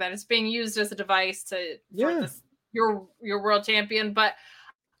pairing, that it's being used as a device for your world champion. But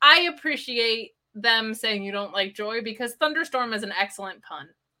I appreciate them saying you don't like Joy, because Thunderstorm is an excellent pun.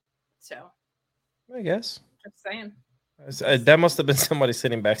 So I guess. Just saying. That must have been somebody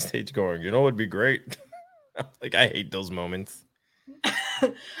sitting backstage going, you know, it'd be great. Like, I hate those moments.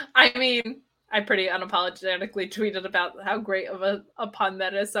 I mean, I pretty unapologetically tweeted about how great of a pun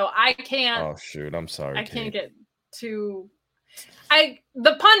that is. So I can't. Oh shoot, I'm sorry. I can't get too.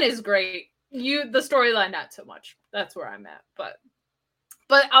 The pun is great. The storyline not so much. That's where I'm at.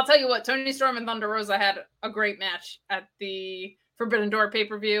 But I'll tell you what, Toni Storm and Thunder Rosa had a great match at the Forbidden Door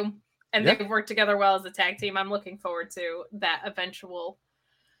pay-per-view, and they've worked together well as a tag team. I'm looking forward to that eventual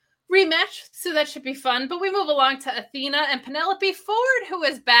rematch, so that should be fun. But we move along to Athena and Penelope Ford, who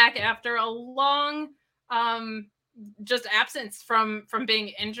is back after a long just absence from being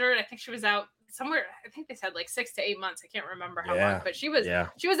injured. I think she was out somewhere. I think they said like 6 to 8 months. I can't remember how long, but she was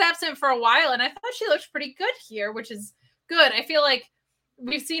absent for a while, and I thought she looked pretty good here, which is good. I feel like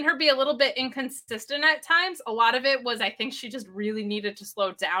we've seen her be a little bit inconsistent at times. A lot of it was, I think she just really needed to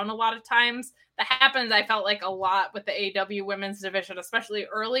slow down a lot of times. That happens, I felt like, a lot with the AEW women's division, especially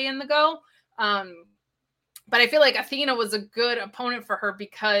early in the go. But I feel like Athena was a good opponent for her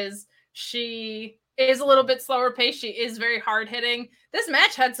because she is a little bit slower paced. She is very hard hitting. This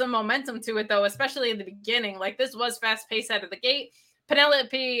match had some momentum to it, though, especially in the beginning. Like, this was fast paced out of the gate.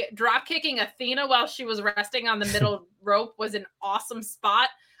 Penelope drop kicking Athena while she was resting on the middle rope was an awesome spot.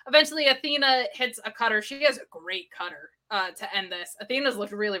 Eventually, Athena hits a cutter. She has a great cutter to end this. Athena's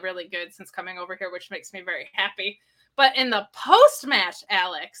looked really, really good since coming over here, which makes me very happy. But in the post-match,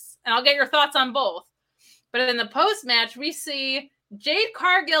 Alex, and I'll get your thoughts on both, but in the post-match, we see Jade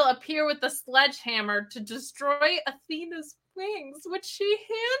Cargill appear with the sledgehammer to destroy Athena's wings, which she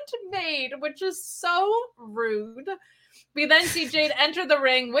handmade, which is so rude. We then see Jade enter the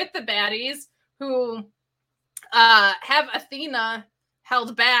ring with the baddies, who have Athena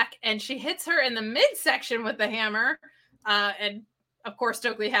held back, and she hits her in the midsection with the hammer. And of course,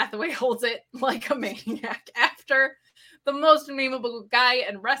 Stokely Hathaway holds it like a maniac after. The most memeable guy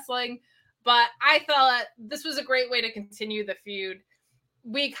in wrestling. But I thought this was a great way to continue the feud.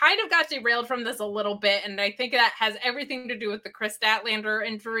 We kind of got derailed from this a little bit, and I think that has everything to do with the Chris Statlander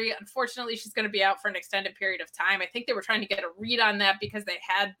injury. Unfortunately, she's going to be out for an extended period of time. I think they were trying to get a read on that because they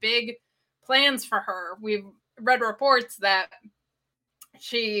had big plans for her. We've read reports that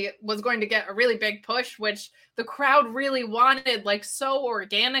she was going to get a really big push, which the crowd really wanted, like, so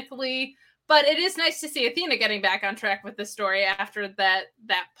organically. But it is nice to see Athena getting back on track with the story after that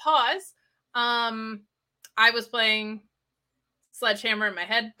pause. I was playing Sledgehammer in my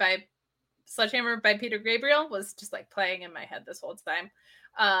head by Peter Gabriel, was just like playing in my head this whole time.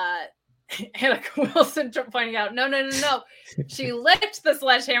 Annika Wilson pointing out, no. She licked the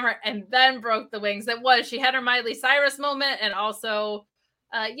sledgehammer and then broke the wings. She had her Miley Cyrus moment, and also,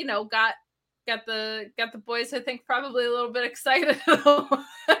 got the boys, I think, probably a little bit excited at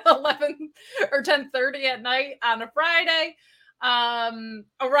 11 or 10:30 at night on a Friday.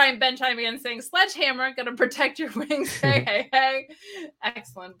 Orion Ben chiming in saying, "Sledgehammer, gonna protect your wings." Hey.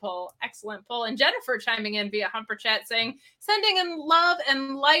 Excellent pull. And Jennifer chiming in via Humper Chat saying, "Sending in love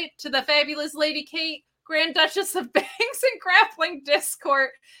and light to the fabulous Lady Kate, Grand Duchess of Banks and Grappling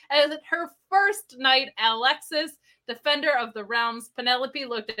Discord, and her first night, Alexis, Defender of the Realms." Penelope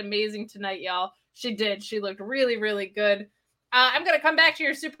looked amazing tonight, y'all. She did. She looked really, really good. I'm going to come back to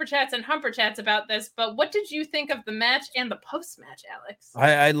your super chats and Humper Chats about this, but what did you think of the match and the post-match, Alex?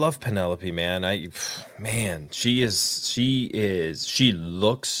 I love Penelope, man. She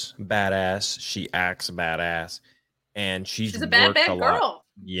looks badass. She acts badass, and she's a bad girl. Lot.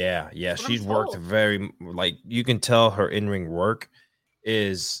 Yeah. She's worked very, like, you can tell her in-ring work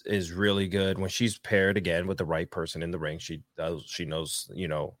is really good. When she's paired again with the right person in the ring, she knows,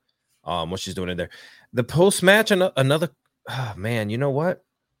 what she's doing in there. The post-match, another. Oh, man, you know what?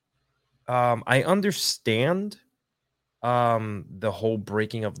 I understand the whole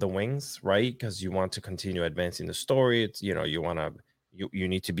breaking of the wings, right? Because you want to continue advancing the story. It's, you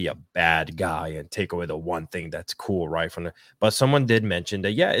need to be a bad guy and take away the one thing that's cool, right? But someone did mention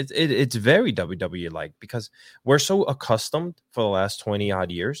that, it's very WWE like, because we're so accustomed for the last 20 odd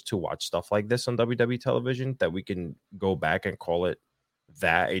years to watch stuff like this on WWE television that we can go back and call it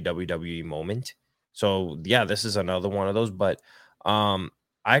that a WWE moment. So this is another one of those, but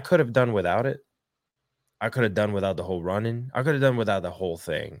I could have done without it. I could have done without the whole running. I could have done without the whole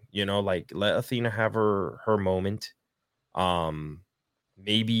thing, like, let Athena have her moment.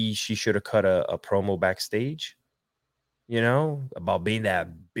 Maybe she should have cut a promo backstage, about being that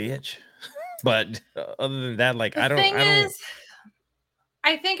bitch. But other than that, like, I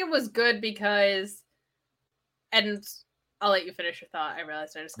think it was good because, and I'll let you finish your thought. I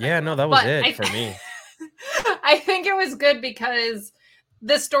realized I just that was it for me. I think it was good because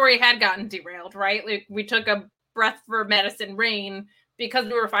this story had gotten derailed, right? Like, we took a breath for Madison Rayne because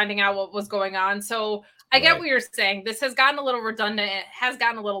we were finding out what was going on. So I get what you're saying. This has gotten a little redundant. It has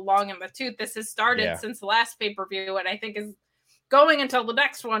gotten a little long in the tooth. This has started since the last pay-per-view, and I think is going until the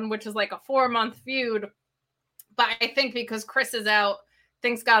next one, which is like a 4-month feud. But I think because Chris is out,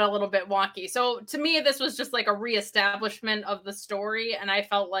 things got a little bit wonky. So to me, this was just like a reestablishment of the story, and I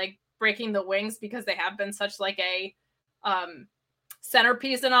felt like breaking the wings because they have been such like a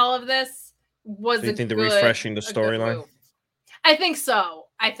centerpiece in all of this was. Do you think they're refreshing the storyline? I think so.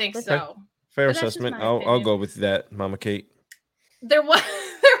 So. Fair assessment. I'll go with that, Mama Kate. There was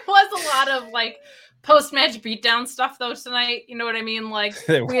a lot of like post-match beatdown stuff though tonight. You know what I mean? Like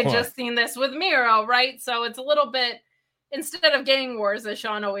we had just seen this with Miro, right? So it's a little bit, instead of gang wars, as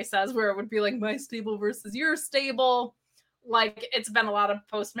Sean always says, where it would be like my stable versus your stable. Like it's been a lot of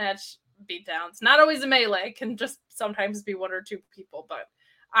post-match beatdowns. Not always a melee. It can just sometimes be 1 or 2 people. But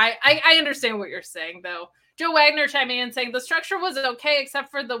I understand what you're saying though. Joe Wagner chiming in saying the structure was okay except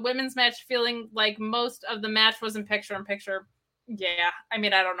for the women's match feeling like most of the match was in picture-in-picture. Yeah, I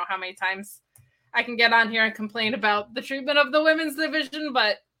mean, I don't know how many times I can get on here and complain about the treatment of the women's division,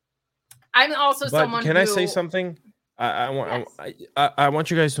 but I'm also someone Can I say something? I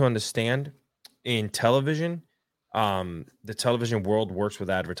want you guys to understand, in television, the television world works with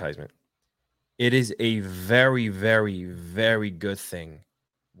advertisement. It is a very, very, very good thing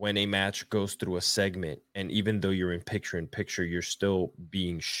when a match goes through a segment, and even though you're in picture-in-picture, you're still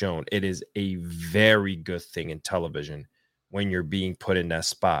being shown. It is a very good thing in television when you're being put in that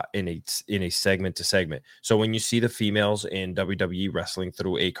spot in a segment to segment. So when you see the females in WWE wrestling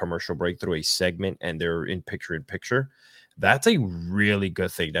through a commercial break, through a segment, and they're in picture-in-picture, that's a really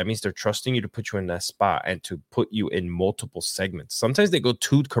good thing. That means they're trusting you to put you in that spot and to put you in multiple segments. Sometimes they go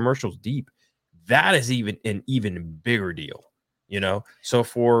 2 commercials deep. That is even an even bigger deal. You know, so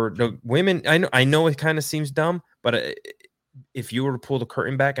for the women, I know it kind of seems dumb, but if you were to pull the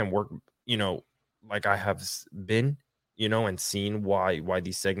curtain back and work, you know, like I have been, you know, and seen why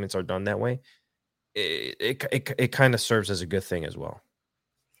these segments are done that way, it kind of serves as a good thing as well.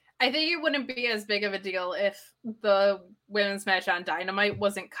 I think it wouldn't be as big of a deal if the women's match on Dynamite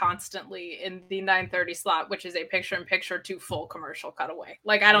wasn't constantly in the 9:30 slot, which is a picture-in-picture to full commercial cutaway.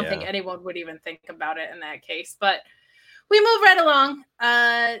 Like, I don't think anyone would even think about it in that case, but we move right along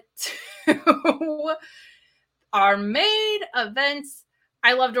to our main events.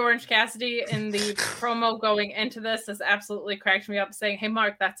 I loved Orange Cassidy in the promo going into this. This absolutely cracked me up, saying, "Hey,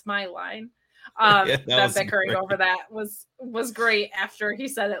 Mark, that's my line." That bickering over that was great. After he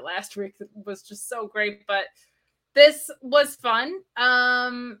said it last week, it was just so great. But this was fun.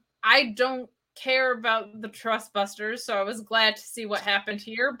 I don't care about the Trust Busters, so I was glad to see what happened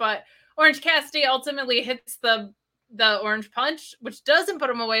here. But Orange Cassidy ultimately hits the orange punch, which doesn't put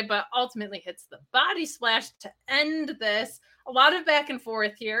him away, but ultimately hits the body splash to end this. A lot of back and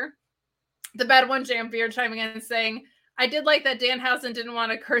forth here. The bad one, Jam Beard, chiming in and saying, I did like that Danhausen didn't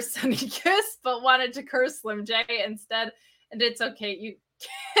want to curse Sonny Kiss, but wanted to curse Slim J instead. And it's okay.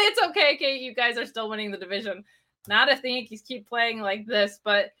 It's okay, Kate. You guys are still winning the division. Not if the Yankees keep playing like this,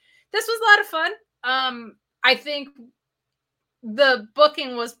 but this was a lot of fun. I think the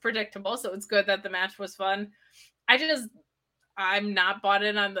booking was predictable, so it's good that the match was fun. I'm not bought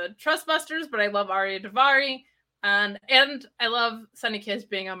in on the Trust Busters, but I love Arya Daivari. And I love Sonny Kiss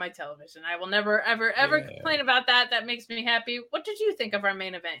being on my television. I will never, ever, ever complain about that. That makes me happy. What did you think of our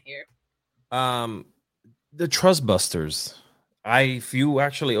main event here? The Trust Busters. If you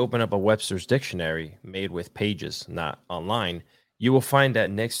actually open up a Webster's dictionary made with pages, not online, you will find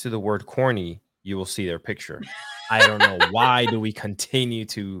that next to the word corny, you will see their picture. I don't know why do we continue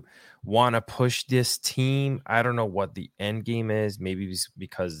to want to push this team. I don't know what the end game is. Maybe it's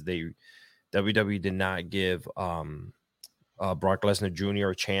because WWE did not give Brock Lesnar Jr.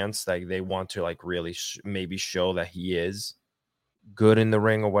 a chance. Like they want to like really maybe show that he is good in the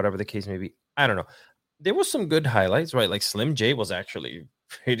ring or whatever the case may be. I don't know. There was some good highlights, right? Like Slim J was actually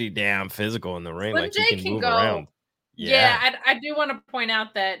pretty damn physical in the ring. Slim like J he can move go. Around. Yeah, I do want to point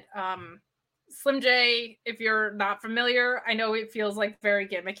out that Slim J, if you're not familiar, I know it feels like very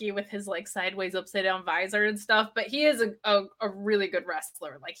gimmicky with his like sideways upside down visor and stuff, but he is a really good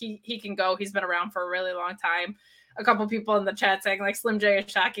wrestler. Like he can go. He's been around for a really long time. A couple people in the chat saying like Slim J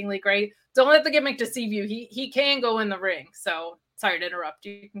is shockingly great. Don't let the gimmick deceive you. He can go in the ring. So sorry to interrupt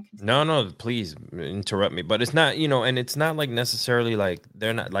you. No, please interrupt me. But it's not, and it's not like necessarily like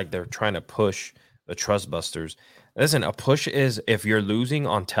they're trying to push the Trust Busters. Listen, a push is if you're losing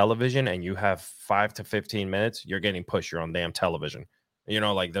on television and you have 5 to 15 minutes, you're getting pushed. You're on damn television.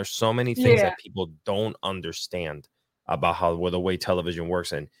 Like there's so many things that people don't understand about the way television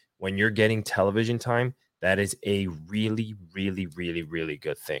works. And when you're getting television time, That is a really, really, really, really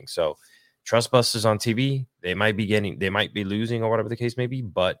good thing. So Trustbusters on TV, they might be losing or whatever the case may be,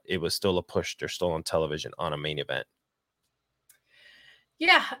 but it was still a push. They're still on television on a main event.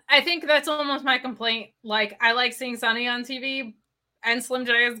 Yeah, I think that's almost my complaint. Like, I like seeing Sonny on TV, and Slim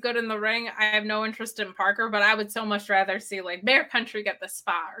J is good in the ring. I have no interest in Parker, but I would so much rather see like Bear Country get the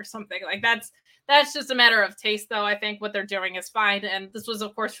spot or something. Like, that's just a matter of taste, though. I think what they're doing is fine. And this was,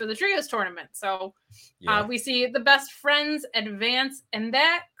 of course, for the Trios tournament. So we see the Best Friends advance, and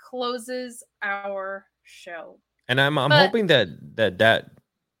that closes our show. And I'm hoping that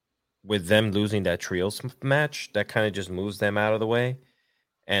with them losing that Trios match, that kind of just moves them out of the way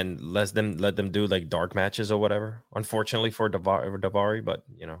and let them do like dark matches or whatever. Unfortunately for Davari, but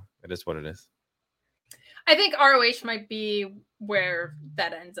it is what it is. I think ROH might be where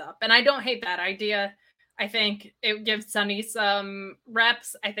that ends up. And I don't hate that idea. I think it gives Sonny some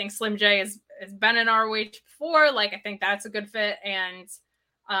reps. I think Slim J has been in ROH before. Like, I think that's a good fit. And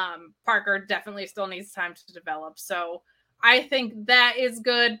Parker definitely still needs time to develop. So I think that is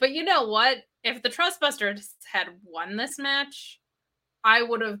good. But you know what? If the Trustbusters had won this match, I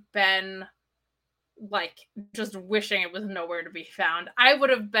would have been like just wishing it was nowhere to be found. I would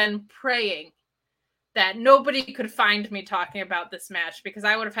have been praying that nobody could find me talking about this match, because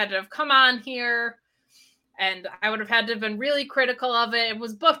I would have had to have come on here and I would have had to have been really critical of it. It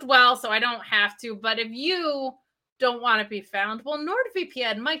was booked well, so I don't have to. But if you don't want to be found, well,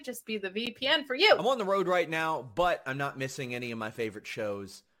 NordVPN might just be the VPN for you. I'm on the road right now, but I'm not missing any of my favorite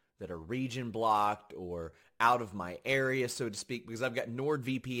shows that are region blocked or out of my area, so to speak, because I've got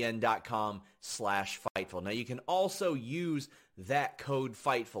nordvpn.com/Fightful. Now, you can also use that code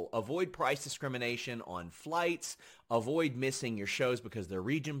Fightful. Avoid price discrimination on flights, avoid missing your shows because they're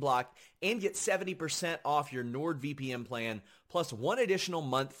region blocked, and get 70% off your NordVPN plan, plus one additional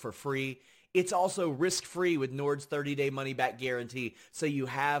month for free. It's also risk-free with Nord's 30-day money-back guarantee, so you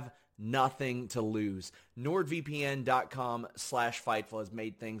have nothing to lose. NordVPN.com/Fightful has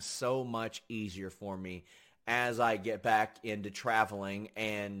made things so much easier for me as I get back into traveling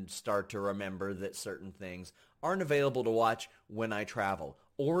and start to remember that certain things aren't available to watch when I travel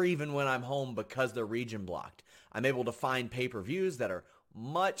or even when I'm home because they're region blocked. I'm able to find pay-per-views that are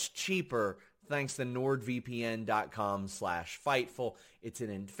much cheaper thanks to NordVPN.com/Fightful. It's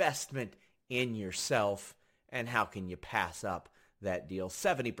an investment in yourself, and how can you pass up that deal?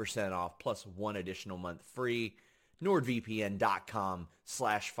 70% off plus one additional month free.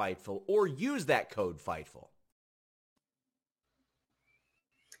 NordVPN.com/Fightful, or use that code Fightful.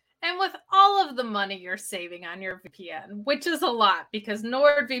 And with all of the money you're saving on your VPN, which is a lot because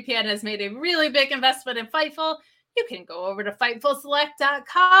NordVPN has made a really big investment in Fightful, you can go over to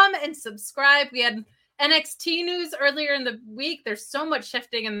FightfulSelect.com and subscribe. We had NXT news earlier in the week. There's so much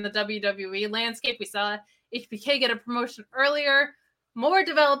shifting in the WWE landscape. We saw HBK get a promotion earlier. More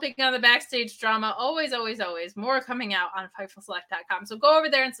developing on the backstage drama. Always, always, always more coming out on FightfulSelect.com. So go over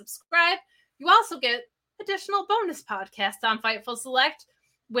there and subscribe. You also get additional bonus podcasts on Fightful Select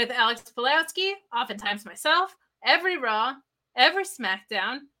with Alex Pulowski, oftentimes myself, every Raw, every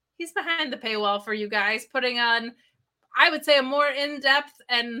SmackDown. He's behind the paywall for you guys, putting on, I would say, a more in-depth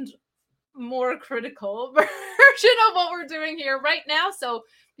and more critical version of what we're doing here right now. So if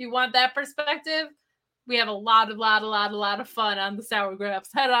you want that perspective, we have a lot of fun on the Sour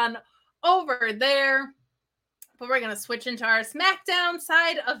Grapes. Head on over there. But we're going to switch into our SmackDown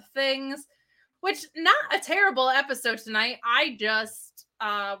side of things, which not a terrible episode tonight. I just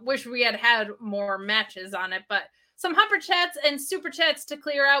wish we had more matches on it, but some Humper Chats and Super Chats to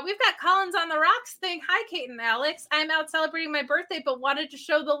clear out. We've got Collins on the Rocks thing. Hi, Kate and Alex. I'm out celebrating my birthday, but wanted to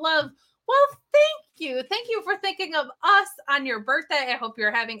show the love. Well, thank you. Thank you for thinking of us on your birthday. I hope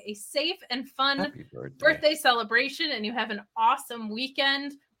you're having a safe and fun birthday celebration and you have an awesome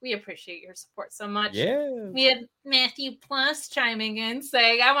weekend. We appreciate your support so much. Yeah. We had Matthew Plus chiming in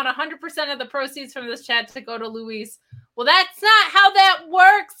saying, I want 100% of the proceeds from this chat to go to Luis. Well, that's not how that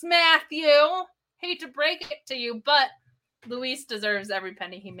works, Matthew. Hate to break it to you, but Luis deserves every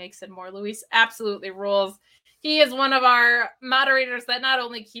penny he makes and more. Luis absolutely rules. He is one of our moderators that not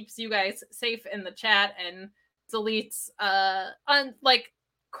only keeps you guys safe in the chat and deletes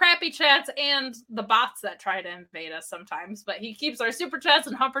crappy chats and the bots that try to invade us sometimes, but he keeps our super chats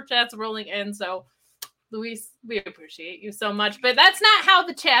and humper chats rolling in. So Luis, we appreciate you so much, but that's not how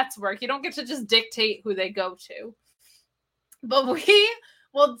the chats work. You don't get to just dictate who they go to. But we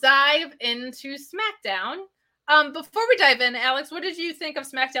will dive into SmackDown. Before we dive in, Alex, what did you think of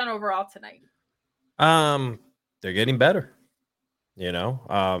SmackDown overall tonight? They're getting better,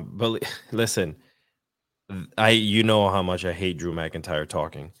 but listen, you know how much I hate Drew McIntyre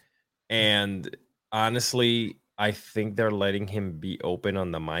talking, and honestly, I think they're letting him be open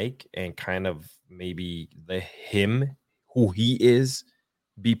on the mic and kind of maybe let him, who he is,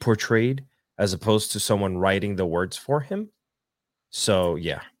 be portrayed as opposed to someone writing the words for him. So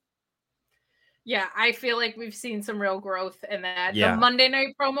yeah. Yeah, I feel like we've seen some real growth in that. Yeah. The Monday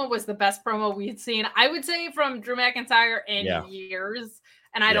night promo was the best promo we'd seen, I would say, from Drew McIntyre in years.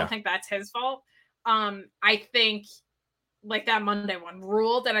 And I don't think that's his fault. I think like that Monday one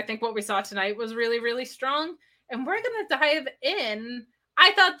ruled. And I think what we saw tonight was really, really strong. And we're going to dive in.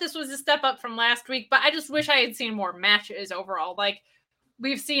 I thought this was a step up from last week, but I just wish I had seen more matches overall. Like,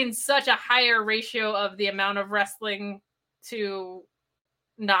 we've seen such a higher ratio of the amount of wrestling to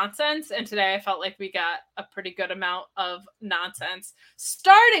nonsense, and today I felt like we got a pretty good amount of nonsense,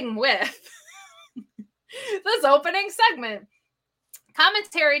 starting with this opening segment.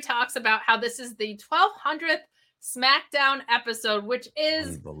 Commentary talks about how this is the 1200th SmackDown episode, which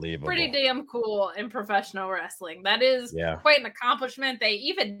is pretty damn cool in professional wrestling. That is quite an accomplishment. They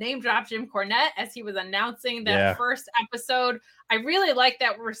even name dropped Jim Cornette as he was announcing that first episode. I really like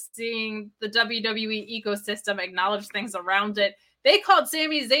that we're seeing the WWE ecosystem acknowledge things around it. They called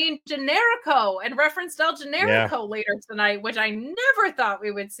Sami Zayn Generico and referenced El Generico later tonight, which I never thought we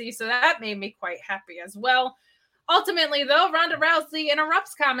would see. So that made me quite happy as well. Ultimately, though, Ronda Rousey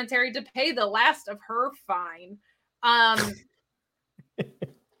interrupts commentary to pay the last of her fine.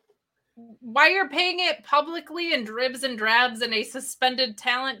 Why you're paying it publicly in dribs and drabs and a suspended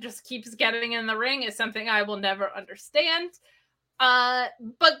talent just keeps getting in the ring is something I will never understand.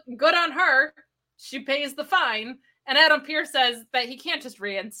 But good on her. She pays the fine. And Adam Pearce says that he can't just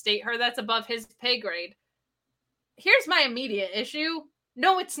reinstate her. That's above his pay grade. Here's my immediate issue.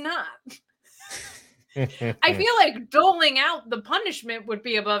 No, it's not. I feel like doling out the punishment would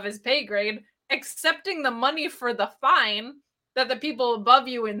be above his pay grade. Accepting the money for the fine that the people above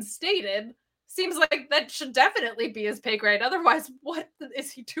you instated seems like that should definitely be his pay grade. Otherwise, what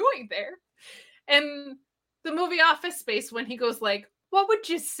is he doing there? And the movie Office Space, when he goes like, what would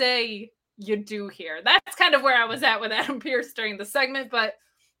you say you do here? That's kind of where I was at with Adam Pearce during the segment, but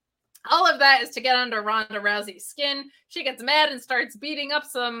all of that is to get under Ronda Rousey's skin. She gets mad and starts beating up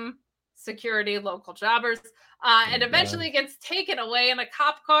some security local jobbers, and eventually gets taken away in a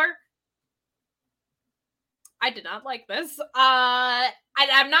cop car. I did not like this.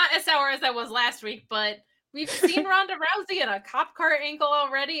 I'm not as sour as I was last week, but we've seen Ronda Rousey in a cop car angle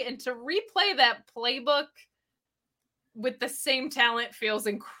already, and to replay that playbook with the same talent feels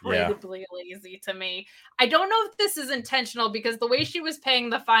incredibly lazy to me. I don't know if this is intentional because the way she was paying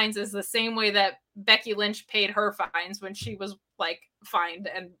the fines is the same way that Becky Lynch paid her fines when she was like fined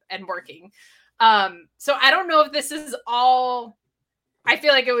and working. So I don't know if this is all. I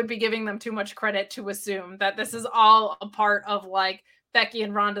feel like it would be giving them too much credit to assume that this is all a part of like Becky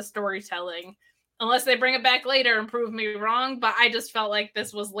and Ronda storytelling, unless they bring it back later and prove me wrong. But I just felt like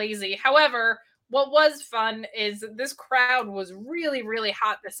this was lazy. However, what was fun is this crowd was really, really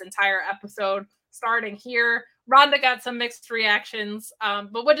hot this entire episode, starting here. Ronda got some mixed reactions.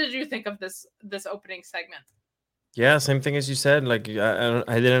 But what did you think of this opening segment? Yeah, same thing as you said. Like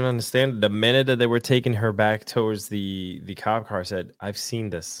I didn't understand the minute that they were taking her back towards the cop car. I said, I've seen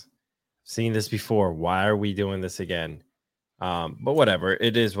this before. Why are we doing this again? But whatever,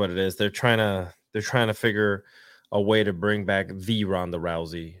 it is what it is. They're trying to figure a way to bring back the Ronda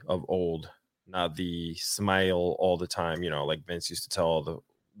Rousey of old. Not the smile all the time, like Vince used to tell all the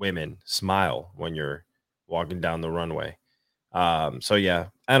women, smile when you're walking down the runway. So yeah,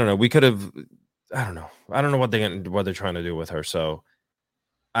 I don't know. We could have, I don't know what they're trying to do with her. So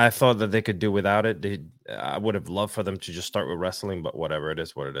I thought that they could do without it. I would have loved for them to just start with wrestling, but whatever, it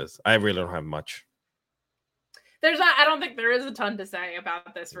is what it is. I really don't have much. I don't think there is a ton to say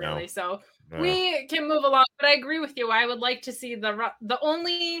about this really. So we can move along, but I agree with you. I would like to see the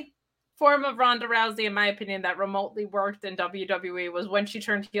only form of Ronda Rousey, in my opinion, that remotely worked in WWE was when she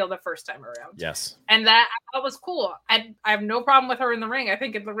turned heel the first time around. Yes. And that was cool. I have no problem with her in the ring. I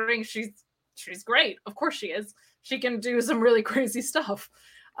think in the ring, she's great. Of course she is. She can do some really crazy stuff.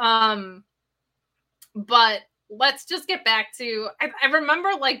 But let's just get back to, I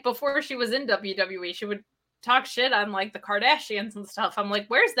remember like before she was in WWE, she would talk shit on like the Kardashians and stuff. I'm like,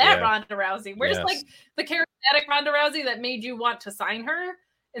 where's that Ronda Rousey? Where's like the charismatic Ronda Rousey that made you want to sign her?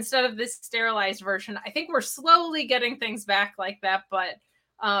 Instead of this sterilized version. I think we're slowly getting things back like that, but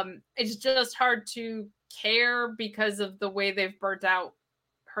it's just hard to care because of the way they've burnt out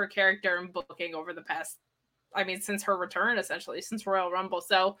her character and booking over the past, since her return, essentially, since Royal Rumble.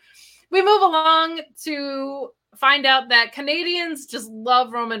 So we move along to find out that Canadians just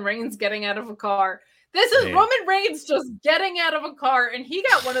love Roman Reigns getting out of a car. This is Man. Roman Reigns just getting out of a car, and he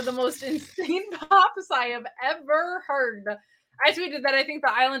got one of the most insane pops I have ever heard. I tweeted that I think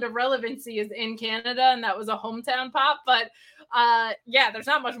the Island of Relevancy is in Canada, and that was a hometown pop. But yeah, there's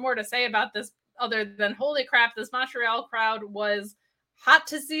not much more to say about this other than holy crap, this Montreal crowd was hot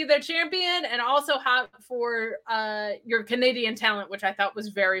to see their champion and also hot for your Canadian talent, which I thought was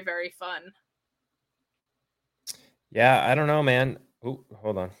very, very fun. Yeah, I don't know, man. Oh,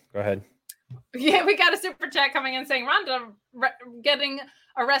 hold on. Go ahead. Yeah, we got a super chat coming in saying Ronda getting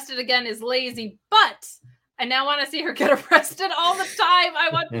arrested again is lazy, but I now want to see her get arrested all the time. I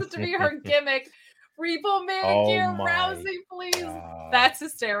want this to be her gimmick. Repo Man, Rousey, please. That's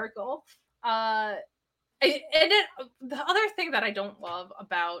hysterical. The other thing that I don't love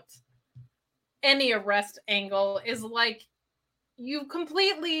about any arrest angle is like you've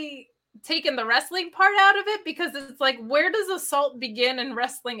completely taken the wrestling part out of it, because it's like, where does assault begin and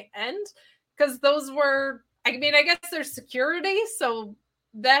wrestling end? Because those were, I mean, I guess there's security, so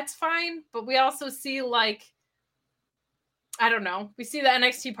that's fine. But we also see, like, I don't know, we see the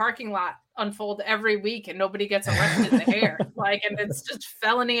NXT parking lot unfold every week and nobody gets arrested there. Like, and it's just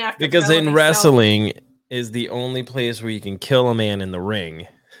felony after because felony. in wrestling is the only place where you can kill a man in the ring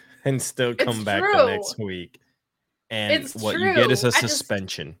and still come back the next week. And what you get is a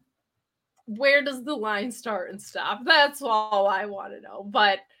suspension. Where does the line start and stop? That's all I want to know.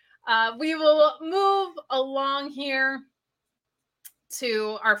 But we will move along here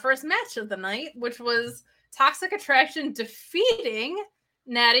to our first match of the night, which was Toxic Attraction defeating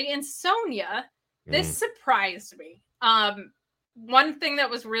Natty and Sonya. This surprised me. One thing that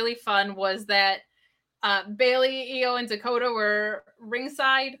was really fun was that Bailey, Io, and Dakota were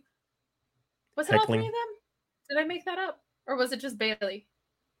ringside. Was it all three of them? Did I make that up? Or was it just Bailey?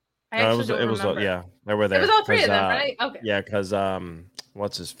 It was yeah, they were there. It was all three of them, right? Okay. Yeah, because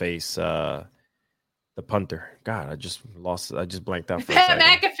what's his face? The punter. God, I just blanked out for Pat a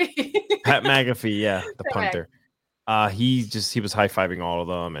second. McAfee. Pat McAfee, yeah, the punter. He was high-fiving all of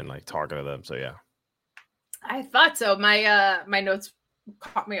them and like talking to them. So yeah. I thought so. My notes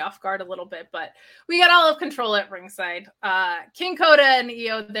caught me off guard a little bit, but we got all of control at ringside. King Coda and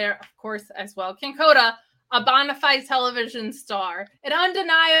Io there, of course, as well. King Coda, a bona fide television star, an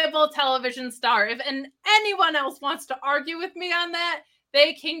undeniable television star. If anyone else wants to argue with me on that,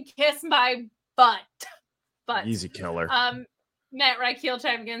 they can kiss my butt. But easy killer. Matt Reichel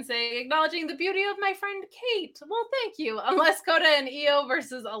chimed in saying, acknowledging the beauty of my friend Kate. Well, thank you. Unless Coda and Io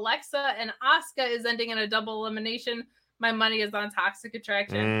versus Alexa and Asuka is ending in a double elimination, my money is on Toxic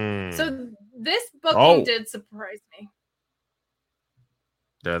Attraction. So this booking did surprise me.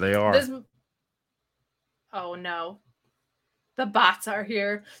 There they are. Oh no. The bots are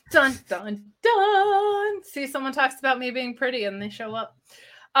here. Dun, dun, dun. See, someone talks about me being pretty and they show up.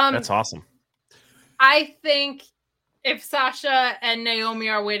 That's awesome. I think if Sasha and Naomi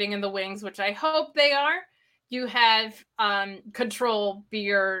are waiting in the wings, which I hope they are, you have Control be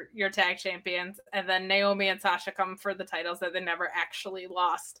your tag champions, and then Naomi and Sasha come for the titles that they never actually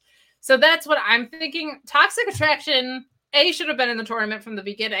lost. So that's what I'm thinking. Toxic Attraction, A, should have been in the tournament from the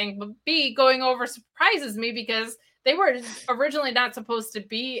beginning, but B, going over surprises me because they were originally not supposed to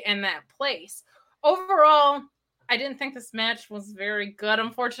be in that place. Overall, I didn't think this match was very good,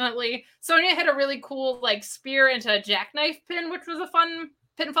 unfortunately. Sonya hit a really cool like spear into a jackknife pin, which was a fun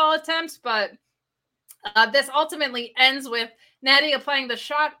pinfall attempt, but this ultimately ends with Natty applying the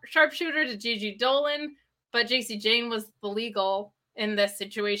sharpshooter to Gigi Dolan, but JC Jane was the legal in this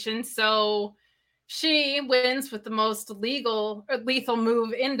situation, so she wins with the most lethal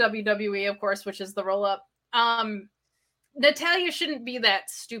move in WWE, of course, which is the roll-up. Natalya shouldn't be that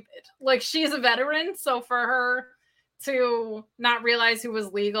stupid. Like, she's a veteran, so for her to not realize who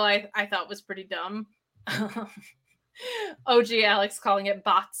was legal, I thought was pretty dumb. OG Alex calling it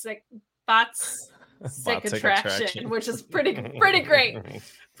bots attraction, which is pretty great.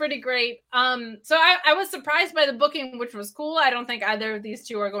 Pretty great. So I was surprised by the booking, which was cool. I don't think either of these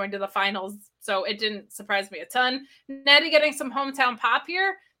two are going to the finals, so it didn't surprise me a ton. Natty getting some hometown pop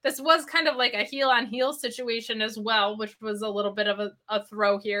here. This was kind of like a heel on heel situation as well, which was a little bit of a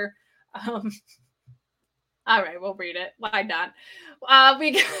throw here. All right, we'll read it. Why not?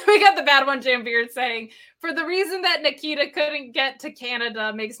 We got the Bad One Jam Beard saying, for the reason that Nikita couldn't get to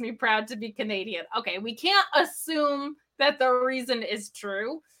Canada makes me proud to be Canadian. Okay, we can't assume that the reason is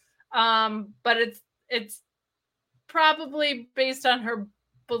true, but it's probably based on her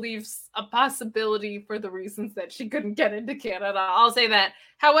beliefs a possibility for the reasons that she couldn't get into Canada. I'll say that.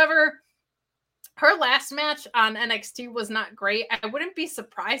 However, her last match on NXT was not great. I wouldn't be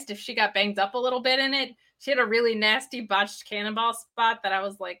surprised if she got banged up a little bit in it. She had a really nasty botched cannonball spot that I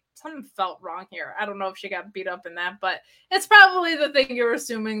was like, something felt wrong here. I don't know if she got beat up in that, but it's probably the thing you're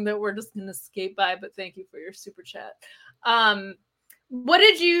assuming that we're just going to skate by, but thank you for your super chat. What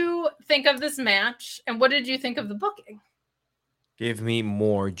did you think of this match, and what did you think of the booking? Give me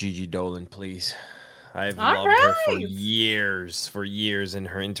more Gigi Dolan, please. I've All loved her for right. years in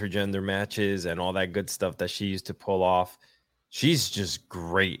her intergender matches and all that good stuff that she used to pull off. She's just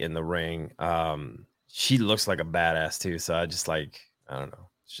great in the ring. She looks like a badass too. So I just like, I don't know.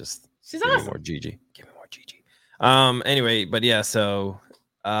 It's just She's give awesome. me more Gigi. Give me more Gigi. Anyway, but yeah, so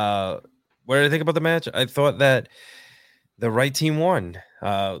what did I think about the match? I thought that the right team won.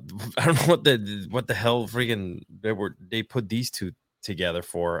 I don't know what the hell freaking they put these two together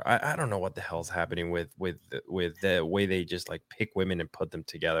for. I don't know what the hell's happening with the way they just like pick women and put them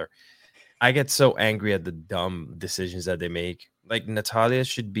together. I get so angry at the dumb decisions that they make. Like Natalya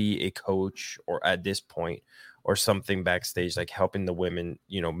should be a coach or at this point or something backstage, like helping the women,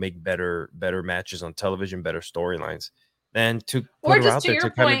 make better matches on television, better storylines, than to put her out there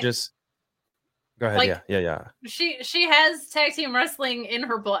to kind of just go ahead. Like, yeah. She has tag team wrestling in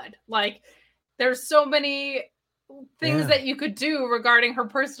her blood. Like, there's so many things that you could do regarding her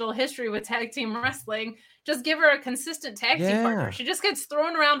personal history with tag team wrestling. Just give her a consistent tag team partner. She just gets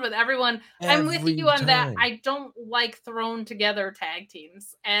thrown around with everyone. I'm with you on that. I don't like thrown together tag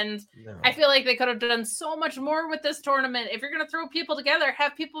teams. And I feel like they could have done so much more with this tournament. If you're going to throw people together,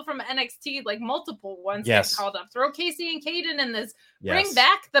 have people from NXT, like multiple ones get called up. Throw Casey and Kaden in this. Bring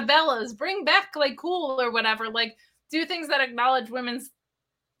back the Bellas. Bring back like Cool or whatever. Like, do things that acknowledge women's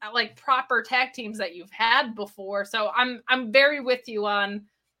like proper tag teams that you've had before. So I'm very with you on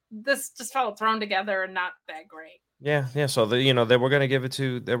this. Just felt thrown together and not that great. Yeah. So they were gonna give it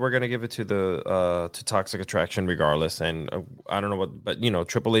to the to Toxic Attraction regardless. And I don't know what, but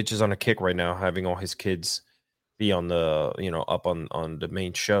Triple H is on a kick right now, having all his kids be on the up on the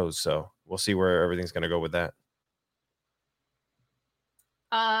main shows. So we'll see where everything's gonna go with that.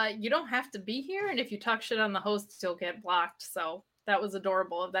 You don't have to be here, and if you talk shit on the hosts, you'll get blocked. So that was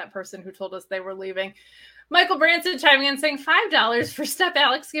adorable of that person who told us they were leaving. Michael Branson chiming in saying $5 for Steph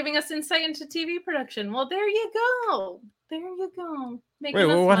Alex giving us insight into TV production. Well, there you go. Wait,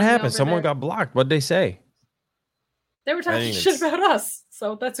 what happened? Someone got blocked. What'd they say? They were talking shit about us.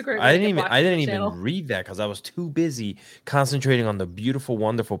 So that's a great way I didn't even read that because I was too busy concentrating on the beautiful,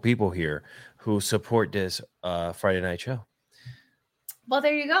 wonderful people here who support this Friday night show. Well,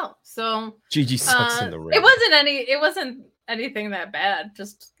 there you go. So Gigi sucks in the ring. It wasn't anything that bad.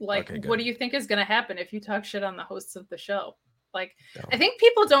 Just like, what do you think is going to happen if you talk shit on the hosts of the show? Like, I think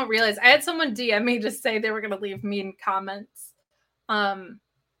people don't realize. I had someone DM me to say they were going to leave mean comments,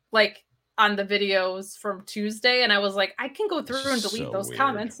 like on the videos from Tuesday, and I was like, I can go through and delete those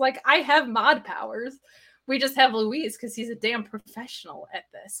comments. Like, I have mod powers. We just have Luis because he's a damn professional at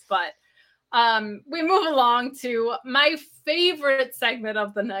this. But we move along to my favorite segment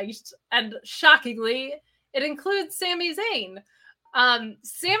of the night, and shockingly, it includes Sami Zayn.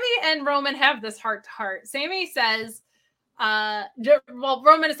 Sami and Roman have this heart-to-heart. Sami says,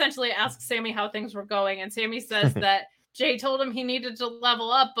 Roman essentially asks Sami how things were going, and Sami says that Jay told him he needed to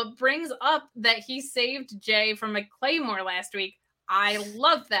level up, but brings up that he saved Jay from a Claymore last week. I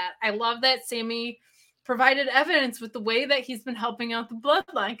love that. I love that Sami provided evidence with the way that he's been helping out the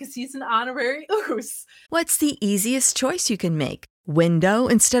bloodline because he's an honorary Uso. What's the easiest choice you can make? Window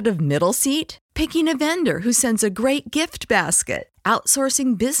instead of middle seat? Picking a vendor who sends a great gift basket?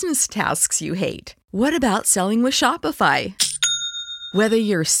 Outsourcing business tasks you hate? What about selling with Shopify? Whether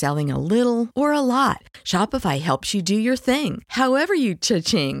you're selling a little or a lot, Shopify helps you do your thing, however you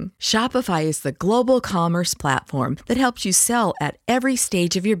cha-ching. Shopify is the global commerce platform that helps you sell at every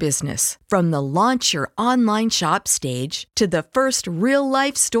stage of your business. From the launch your online shop stage to the first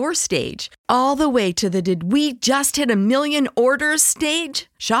real-life store stage, all the way to the did we just hit 1 million orders stage.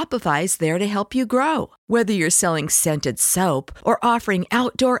 Shopify's there to help you grow. Whether you're selling scented soap or offering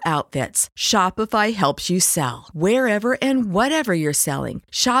outdoor outfits, Shopify helps you sell. Wherever and whatever you're selling,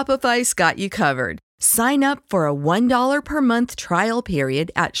 Shopify's got you covered. Sign up for a $1 per month trial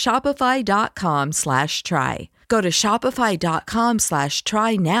period at shopify.com/try. Go to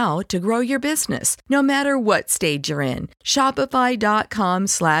shopify.com/try now to grow your business, no matter what stage you're in.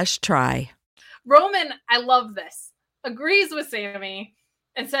 Shopify.com/try. Roman, I love this, agrees with Sami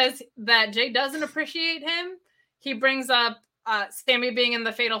and says that Jay doesn't appreciate him. He brings up Sami being in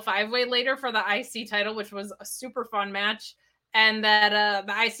the Fatal 5-Way later for the IC title, which was a super fun match, and that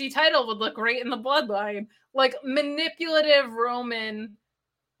the IC title would look great in the bloodline. Like, manipulative Roman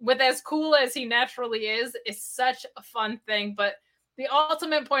with as cool as he naturally is such a fun thing. But the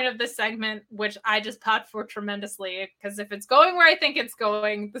ultimate point of this segment, which I just popped for tremendously, because if it's going where I think it's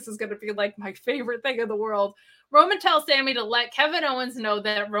going, this is going to be like my favorite thing in the world. Roman tells Sami to let Kevin Owens know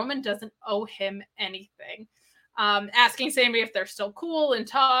that Roman doesn't owe him anything. Asking Sami if they're still cool and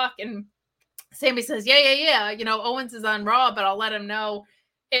talk. And Sami says, yeah. You know, Owens is on Raw, but I'll let him know.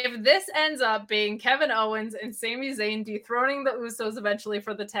 If this ends up being Kevin Owens and Sami Zayn dethroning the Usos eventually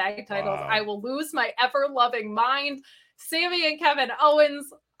for the tag titles, I will lose my ever-loving mind. Sami and Kevin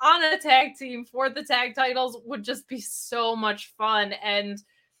Owens on a tag team for the tag titles would just be so much fun. And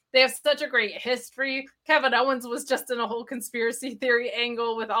they have such a great history. Kevin Owens was just in a whole conspiracy theory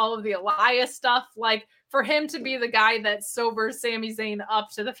angle with all of the Elias stuff. Like, for him to be the guy that sobers Sami Zayn up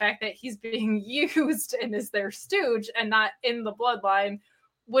to the fact that he's being used and is their stooge and not in the bloodline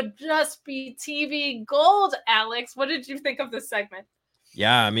would just be TV gold. Alex, what did you think of this segment?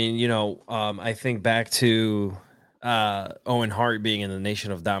 Yeah, I mean, you know, I think back to Owen Hart being in the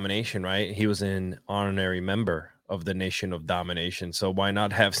Nation of Domination, right? He was an honorary member of the Nation of Domination. So why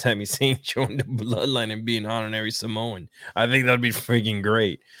not have Sami Zayn join the bloodline and be an honorary Samoan? I think that'd be freaking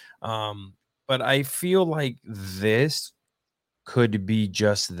great. But I feel like this could be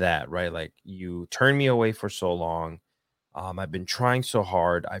just that, right? Like, you turned me away for so long. I've been trying so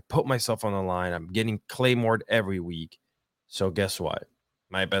hard. I put myself on the line. I'm getting claymored every week. So guess what?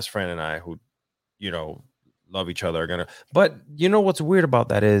 My best friend and I, who, you know, love each other, are gonna. But you know what's weird about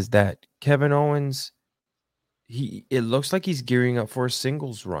that is that Kevin Owens, it looks like he's gearing up for a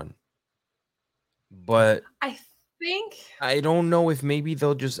singles run. But I don't know if maybe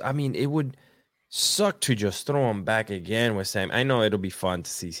they'll just. I mean, it would suck to just throw him back again with Sami. I know it'll be fun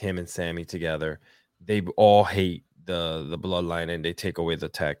to see him and Sami together. They all hate the bloodline and they take away the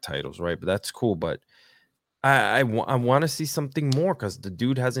tag titles, right? But that's cool. But I want to see something more, because the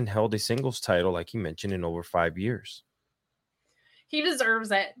dude hasn't held a singles title, like he mentioned, in over 5 years. He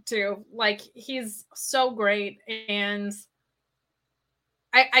deserves it too. Like, he's so great, and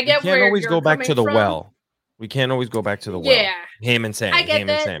I get where we can't always you're go back to the from. well. We can't always go back to the well. Yeah, him and Sami. I get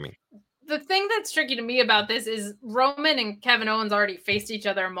that. And Sami. The thing that's tricky to me about this is Roman and Kevin Owens already faced each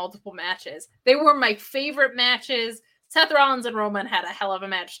other in multiple matches. They were my favorite matches. Seth Rollins and Roman had a hell of a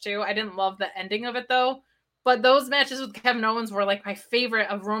match too. I didn't love the ending of it though. But those matches with Kevin Owens were like my favorite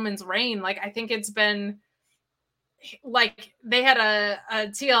of Roman's reign. Like, I think it's been like they had a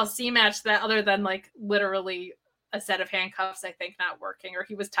TLC match that, other than like literally a set of handcuffs, I think, not working, or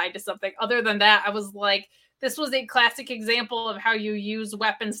he was tied to something. Other than that, I was like, this was a classic example of how you use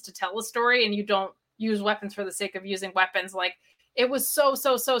weapons to tell a story, and you don't use weapons for the sake of using weapons. Like, it was so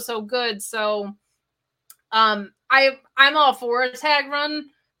good. So I'm all for a tag run,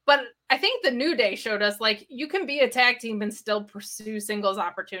 but I think the New Day showed us, like, you can be a tag team and still pursue singles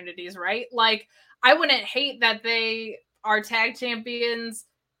opportunities, right? Like, I wouldn't hate that they are tag champions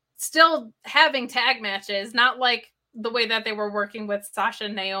still having tag matches, not like the way that they were working with Sasha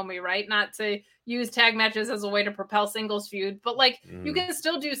and Naomi, right? Not to use tag matches as a way to propel singles feud, but like you can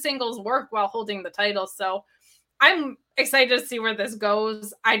still do singles work while holding the title. So I'm excited to see where this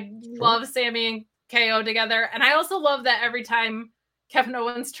goes. I love Sami and KO together. And I also love that every time Kevin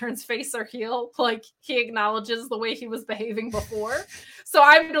Owens turns face or heel, like, he acknowledges the way he was behaving before. So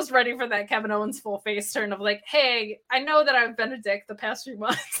I'm just ready for that Kevin Owens full face turn of like, hey, I know that I've been a dick the past few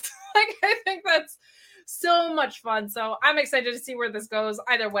months. Like, I think that's so much fun. So I'm excited to see where this goes.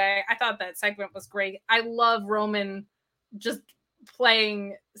 Either way, I thought that segment was great. I love Roman just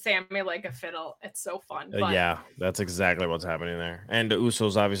playing Sami like a fiddle. It's so fun. Yeah, that's exactly what's happening there. And the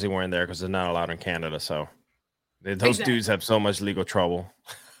Usos obviously weren't there because they're not allowed in Canada. So those dudes have so much legal trouble.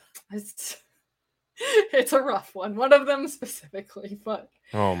 It's a rough one. One of them specifically, but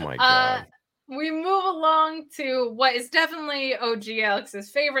oh my god. We move along to what is definitely OG Alex's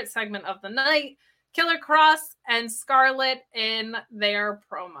favorite segment of the night: Killer Kross and Scarlett in their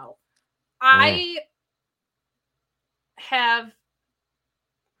promo. I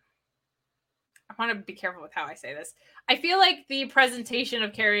want to be careful with how I say this. I feel like the presentation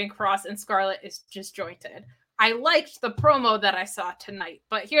of Karrion Kross and Scarlett is disjointed. I liked the promo that I saw tonight,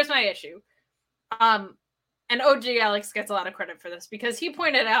 but here's my issue. And OG Alex gets a lot of credit for this because he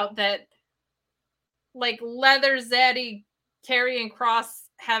pointed out that, like, Leather Zaddy Karrion Kross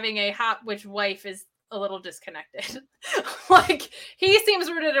having a hot witch wife is a little disconnected. Like, he seems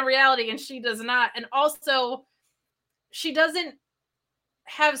rooted in reality and she does not. And also, she doesn't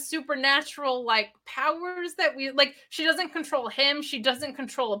have supernatural, like, powers that we, like, she doesn't control him. She doesn't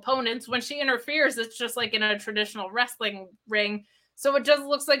control opponents. When she interferes, it's just like in a traditional wrestling ring. So it just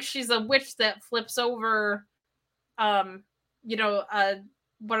looks like she's a witch that flips over,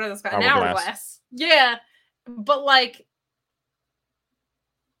 what are those called? An hourglass. Yeah. But like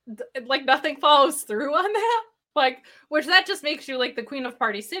nothing follows through on that. Like, which that just makes you like the queen of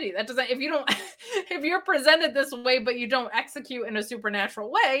Party City. That doesn't, if you don't, if you're presented this way, but you don't execute in a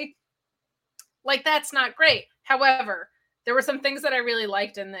supernatural way, like that's not great. However, there were some things that I really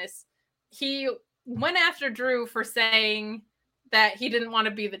liked in this. He went after Drew for saying that he didn't want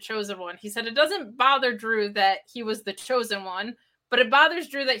to be the chosen one. He said it doesn't bother Drew that he was the chosen one, but it bothers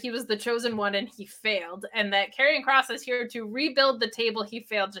Drew that he was the chosen one and he failed, and that Karrion Kross is here to rebuild the table he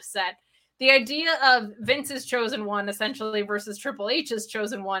failed to set. The idea of Vince's chosen one essentially versus Triple H's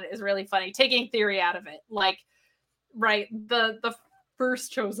chosen one is really funny, taking theory out of it. Like, right, the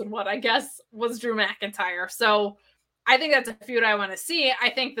first chosen one, I guess, was Drew McIntyre. So I think that's a feud I want to see.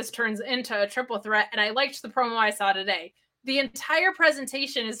 I think this turns into a triple threat, and I liked the promo I saw today. The entire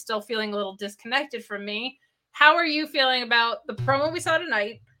presentation is still feeling a little disconnected from me. How are you feeling about the promo we saw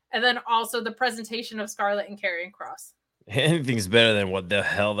tonight, and then also the presentation of Scarlett and Karrion Kross? Anything's better than what the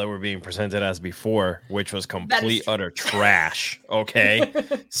hell that were being presented as before, which was complete, utter trash. Okay.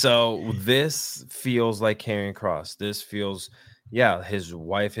 So this feels like Karrion Kross. This feels, yeah, his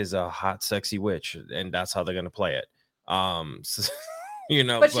wife is a hot, sexy witch, and that's how they're going to play it. So, you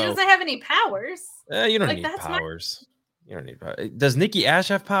know, but she doesn't have any powers. You don't need powers. You don't need powers. Does Nikki Ash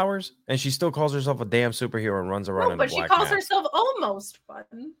have powers? And she still calls herself a damn superhero and runs around in a black but she calls mask. herself almost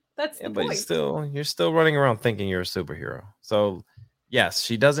fun. That's the but point. you're still running around thinking you're a superhero. So yes,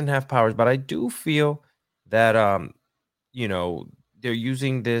 she doesn't have powers, but I do feel that you know, they're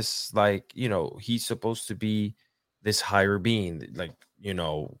using this like, you know, he's supposed to be this higher being, like, you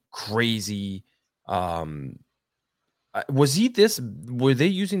know, crazy. Was he this? Were they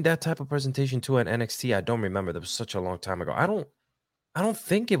using that type of presentation too at NXT? I don't remember. That was such a long time ago. I don't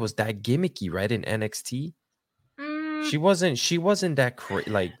think it was that gimmicky, right? In NXT. She wasn't that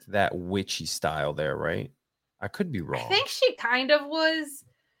like that witchy style there, right? I could be wrong. I think she kind of was.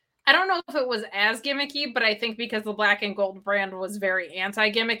 I don't know if it was as gimmicky, but I think because the black and gold brand was very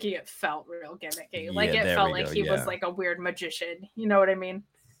anti-gimmicky, it felt real gimmicky. Like it felt like he was like a weird magician. You know what I mean?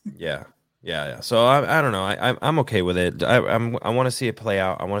 Yeah. So I don't know. I'm okay with it. I want to see it play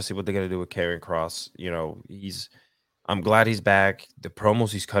out. I want to see what they're gonna do with Karrion Kross. You know, I'm glad he's back. The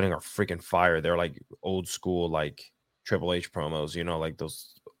promos he's cutting are freaking fire. They're like old school, like Triple H promos, you know, like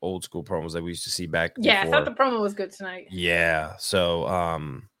those old school promos that we used to see back. Yeah, before. I thought the promo was good tonight. Yeah. So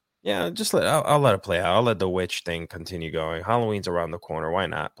yeah, just I'll let it play out. I'll let the witch thing continue going. Halloween's around the corner. Why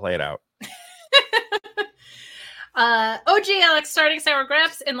not? Play it out. OG Alex starting Sour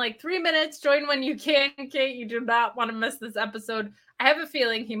Graps in like 3 minutes. Join when you can, Kate. You do not want to miss this episode. I have a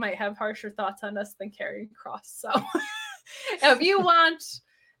feeling he might have harsher thoughts on us than Karrion Kross. So if you want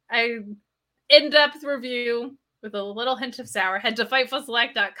an in-depth review with a little hint of sour, head to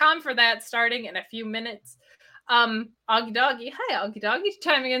FightfulSelect.com for that, starting in a few minutes. Augie Doggy, hi Augie Doggy,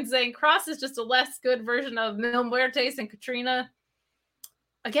 chiming in saying Kross is just a less good version of Mil Muertes and Katrina.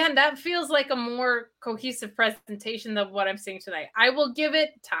 Again, that feels like a more cohesive presentation than what I'm seeing tonight. I will give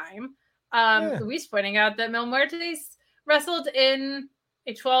it time. Luis pointing out that Mil Muertes wrestled in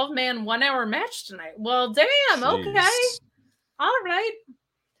a 12-man 1-hour match tonight. Well, damn, jeez. Okay. All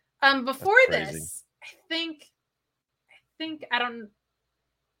right. Before this, I think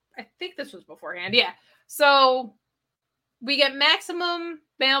this was beforehand. Yeah. So we get maximum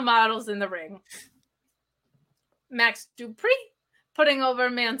male models in the ring. Max Dupree putting over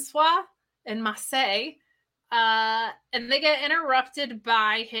Mansoor and Marseille. And they get interrupted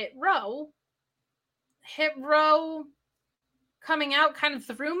by Hit Row. Hit Row coming out kind of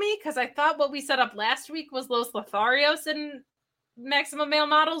threw me because I thought what we set up last week was Los Lotharios and maximum male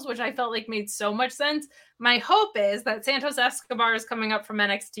models, which I felt like made so much sense. My hope is that Santos Escobar is coming up from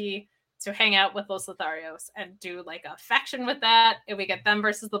NXT to hang out with Los Lotharios and do like a faction with that. And we get them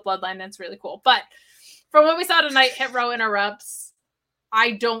versus the Bloodline. That's really cool. But from what we saw tonight, Hit Row interrupts.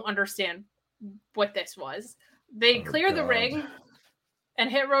 I don't understand what this was. They clear the ring and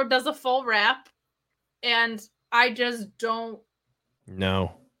Hit Row does a full wrap. And I just don't.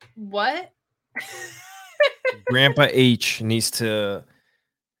 No. What? Grandpa H needs to,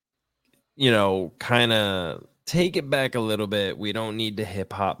 kind of take it back a little bit. We don't need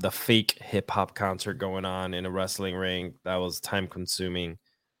the fake hip hop concert going on in a wrestling ring. That was time consuming.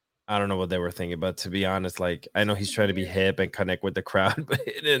 I don't know what they were thinking, but to be honest, like, I know he's trying to be hip and connect with the crowd, but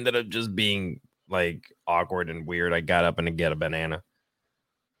it ended up just being like awkward and weird. I got up and get a banana.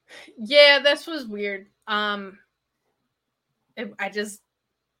 Yeah, this was weird.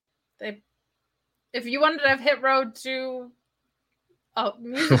 If you wanted to have Hit Row do a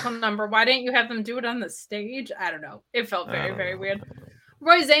musical number, why didn't you have them do it on the stage? I don't know. It felt very, very weird.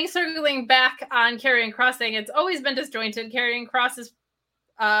 Roy Zhang circling back on Karrion Kross saying it's always been disjointed. Karrion Kross is,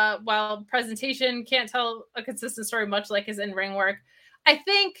 while presentation can't tell a consistent story, much like his in-ring work. I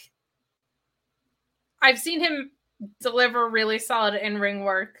think I've seen him deliver really solid in-ring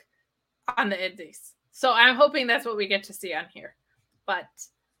work on the indies. So I'm hoping that's what we get to see on here. But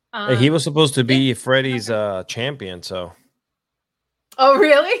hey, he was supposed to be Freddie's champion, so. Oh,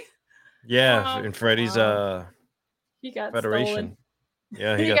 really? Yeah, in Freddie's he got federation. Stolen.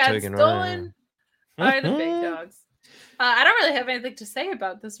 Yeah, he got taken stolen by the big dogs. I don't really have anything to say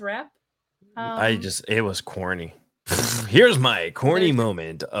about this rap. It was corny. Here's my corny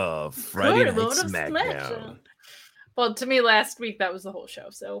moment of Friday Night SmackDown. Well, to me, last week that was the whole show.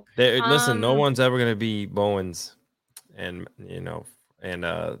 So listen, no one's ever gonna be Bowens, and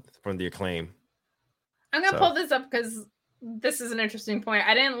from the Acclaim. I'm gonna pull this up because this is an interesting point.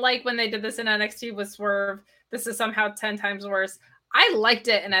 I didn't like when they did this in NXT with Swerve. This is somehow 10 times worse. I liked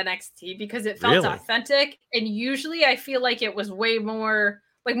it in NXT because it felt authentic, and usually I feel like it was way more,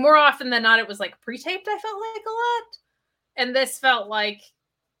 like more often than not, it was like pre-taped. I felt like a lot, and this felt like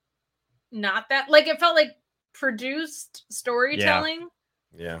not that. Like it felt like produced storytelling.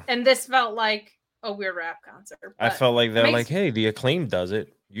 Yeah. And this felt like a weird rap concert. I felt like they're like, hey, the Acclaim does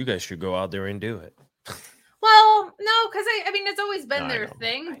it. You guys should go out there and do it. Well, no, because I mean, it's always been their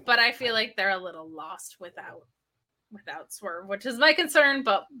thing, but I feel like they're a little lost without Swerve, which is my concern,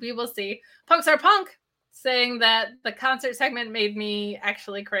 but we will see. Punks Are Punk saying that the concert segment made me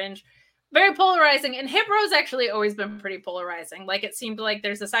actually cringe. Very polarizing, and Hit Row's actually always been pretty polarizing. Like, it seemed like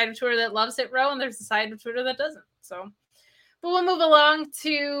there's a side of Twitter that loves Hit Row, and there's a side of Twitter that doesn't. So, but we'll move along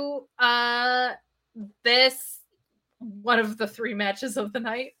to this one of the 3 matches of the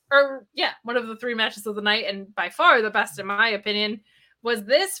night. One of the 3 matches of the night, and by far the best in my opinion, was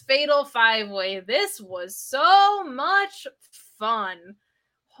this Fatal 5-Way. This was so much fun.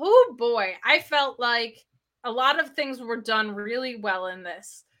 Oh boy, I felt like a lot of things were done really well in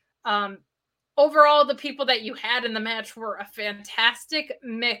this. Overall, the people that you had in the match were a fantastic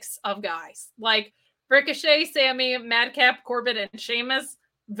mix of guys. Like Ricochet, Sammy, Madcap, Corbin, and Sheamus,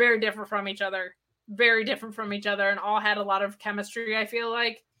 very different from each other. And all had a lot of chemistry, I feel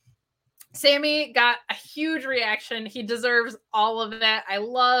like. Sammy got a huge reaction. He deserves all of that. I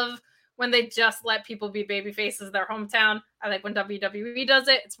love when they just let people be baby faces their hometown. I like when WWE does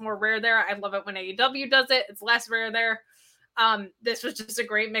it. It's more rare there. I love it when AEW does it. It's less rare there. This was just a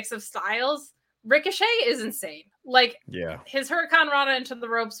great mix of styles. Ricochet is insane. Like, his Hurricane Rana into the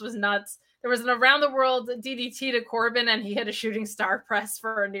ropes was nuts. There was an around the world DDT to Corbin, and he had a shooting star press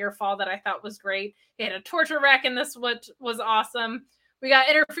for a near fall that I thought was great. He had a torture rack in this, which was awesome. We got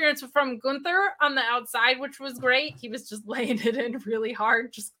interference from Gunther on the outside, which was great. He was just laying it in really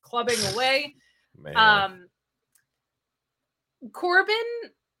hard, just clubbing away. Corbin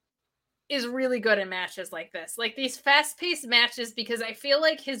is really good in matches like this, like these fast-paced matches, because I feel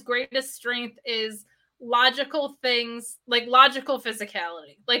like his greatest strength is logical things, like logical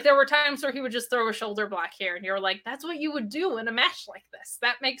physicality. Like there were times where he would just throw a shoulder block here, and you're like, that's what you would do in a match like this.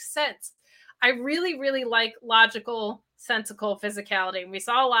 That makes sense. I really, really like logical, sensical physicality, and we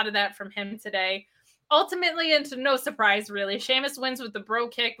saw a lot of that from him today. Ultimately, and to no surprise, really, Sheamus wins with the bro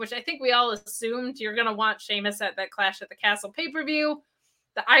kick, which I think we all assumed you're going to want Sheamus at that Clash at the Castle pay-per-view.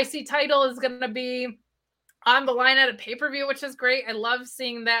 The IC title is going to be on the line at a pay-per-view, which is great. I love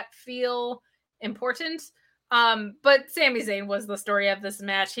seeing that feel important. But Sami Zayn was the story of this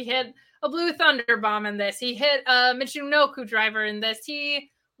match. He hit a Blue Thunder Bomb in this. He hit a Michinoku driver in this.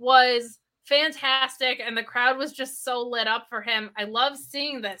 He was fantastic, and the crowd was just so lit up for him. I love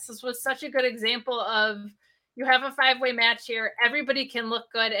seeing this. This was such a good example of, you have a 5-way match here. Everybody can look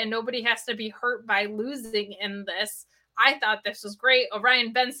good, and nobody has to be hurt by losing in this. I thought this was great.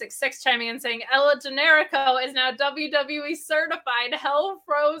 Orion Ben 66 chiming in saying Ella Generico is now WWE certified. Hell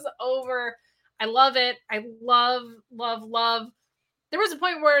froze over. I love it. I love. There was a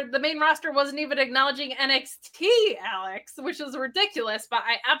point where the main roster wasn't even acknowledging NXT, Alex, which is ridiculous, but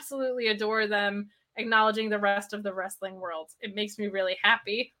I absolutely adore them acknowledging the rest of the wrestling world. It makes me really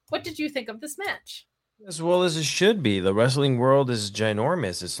happy. What did you think of this match? As well as it should be. The wrestling world is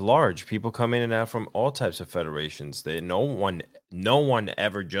ginormous. It's large. People come in and out from all types of federations. No one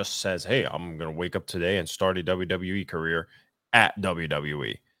ever just says, hey, I'm going to wake up today and start a WWE career at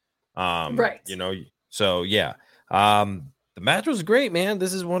WWE. Right. So yeah. The match was great, man.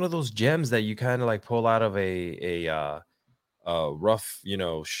 This is one of those gems that you kind of like pull out of a rough,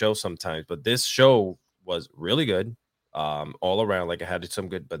 show sometimes. But this show was really good, all around. Like, I had some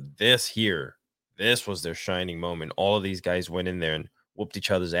good, but this was their shining moment. All of these guys went in there and whooped each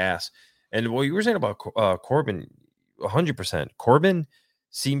other's ass. And what you were saying about Corbin, 100%. Corbin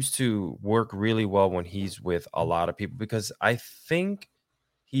seems to work really well when he's with a lot of people, because I think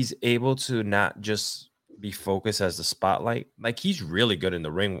he's able to not just be focused as the spotlight. Like, he's really good in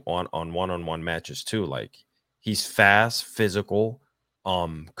the ring on one-on-one matches too. Like, he's fast, physical,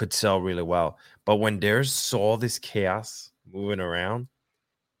 could sell really well. But when there's all this chaos moving around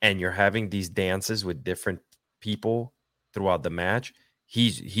and you're having these dances with different people throughout the match,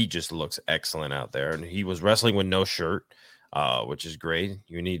 he just looks excellent out there. And he was wrestling with no shirt, which is great.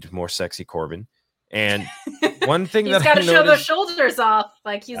 You need more sexy Corbin. And one thing he's that got to I show those noticed, shoulders off.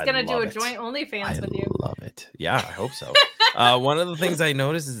 Like, he's I going to do love a it. joint OnlyFans with you. I love it. Yeah, I hope so. One of the things I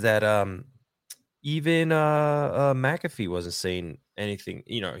noticed is that even McAfee wasn't saying anything.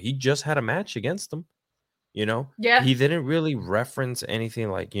 You know, he just had a match against him. You know, Yeah. he didn't really reference anything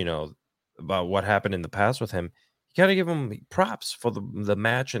like, you know, about what happened in the past with him. You got to give him props for the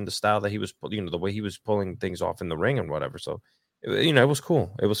match and the style that he was, you know, the way he was pulling things off in the ring and whatever. So, you know, it was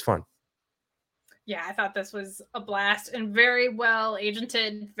cool. It was fun. Yeah, I thought this was a blast and very well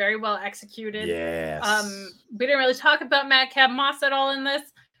agented, very well executed. Yes. We didn't really talk about Madcap Moss at all in this.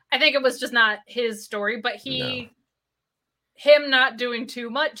 I think it was just not his story, but him not doing too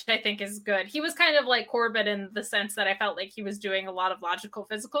much, I think, is good. He was kind of like Corbin in the sense that I felt like he was doing a lot of logical,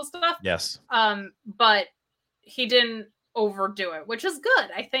 physical stuff. Yes. But he didn't overdo it, which is good.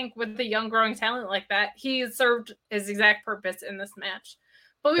 I think with the young growing talent like that, he served his exact purpose in this match.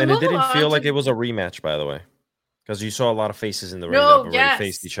 But And it didn't feel like it was a rematch, by the way, because you saw a lot of faces in the ring that already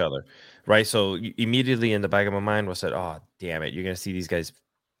faced each other, right? So immediately in the back of my mind was that, oh, damn it, you're going to see these guys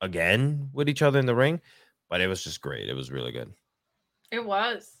again with each other in the ring. But it was just great. It was really good. It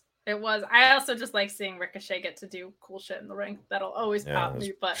was. I also just like seeing Ricochet get to do cool shit in the ring. That'll always pop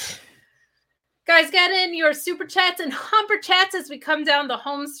me. But guys, get in your super chats and humper chats as we come down the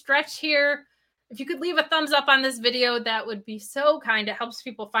home stretch here. If you could leave a thumbs up on this video, that would be so kind. It helps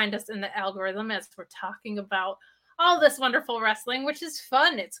people find us in the algorithm as we're talking about all this wonderful wrestling, which is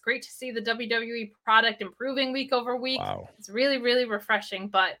fun. It's great to see the WWE product improving week over week. Wow. It's really, really refreshing.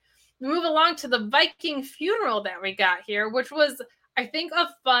 But we move along to the Viking funeral that we got here, which was, I think, a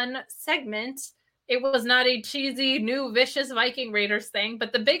fun segment. It was not a cheesy, new, vicious Viking Raiders thing,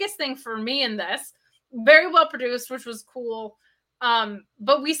 but the biggest thing for me in this, very well produced, which was cool.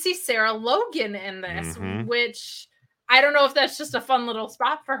 But we see Sarah Logan in this, which I don't know if that's just a fun little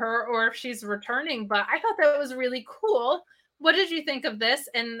spot for her or if she's returning, but I thought that was really cool. What did you think of this?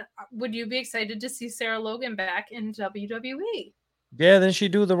 And would you be excited to see Sarah Logan back in WWE? Yeah, didn't she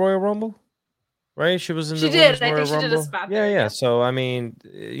do the Royal Rumble? Right? She was in the Royal Rumble. I think she did a spot there. Yeah. So, I mean,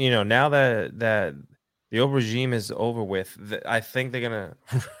 you know, now that the old regime is over with, I think they're going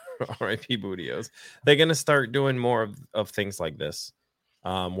to... R.I.P. Bootios. They're gonna start doing more of things like this,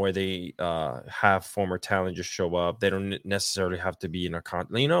 where they have former talent just show up. They don't necessarily have to be in a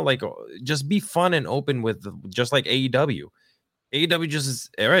you know, like, just be fun and open with just like AEW. AEW just is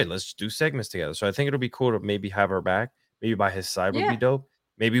all right. Let's do segments together. So I think it'll be cool to maybe have her back. Maybe by his side would be dope.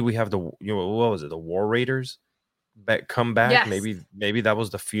 Maybe we have the what was it, the War Raiders come back. Yes. Maybe that was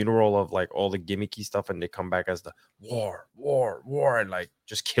the funeral of like all the gimmicky stuff, and they come back as the war, and like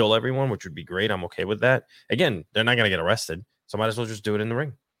just kill everyone, which would be great. I'm okay with that. Again, they're not gonna get arrested, so might as well just do it in the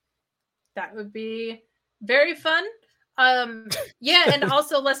ring. That would be very fun. Yeah, and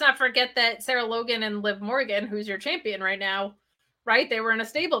also let's not forget that Sarah Logan and Liv Morgan, who's your champion right now, right? They were in a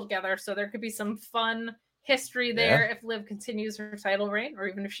stable together, so there could be some fun history there if Liv continues her title reign, or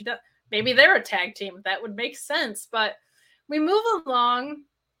even if she does. Maybe they're a tag team. That would make sense. But we move along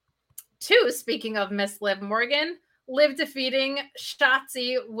to, speaking of Miss Liv Morgan, Liv defeating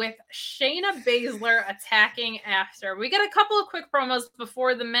Shotzi with Shayna Baszler attacking after. We get a couple of quick promos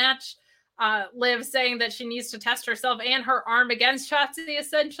before the match. Liv saying that she needs to test herself and her arm against Shotzi,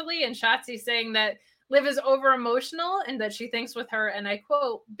 essentially. And Shotzi saying that Liv is over emotional and that she thinks with her, and I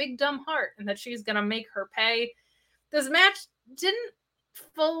quote, big dumb heart, and that she's going to make her pay. This match didn't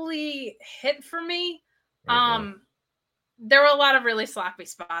fully hit for me. There were a lot of really sloppy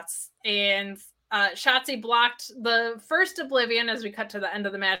spots, and Shotzi blocked the first Oblivion as we cut to the end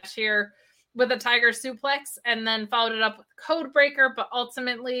of the match here with a Tiger Suplex, and then followed it up with a Code Breaker, but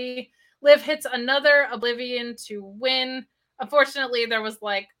ultimately Liv hits another Oblivion to win. Unfortunately, there was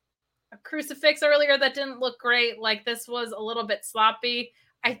like a crucifix earlier that didn't look great. Like, this was a little bit sloppy.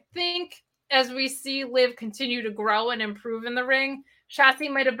 I think as we see Liv continue to grow and improve in the ring,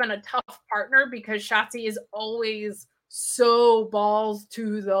 Shotzi might have been a tough partner because Shotzi is always so balls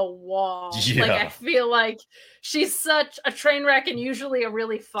to the wall. Yeah. Like, I feel like she's such a train wreck in usually a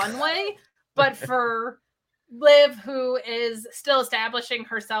really fun way. But for Liv, who is still establishing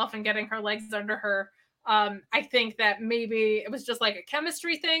herself and getting her legs under her, I think that maybe it was just like a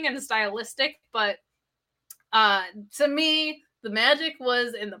chemistry thing and stylistic, but to me, the magic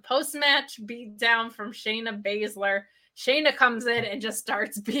was in the post-match beatdown from Shayna Baszler. Shayna comes in and just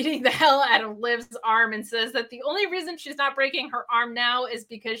starts beating the hell out of Liv's arm and says that the only reason she's not breaking her arm now is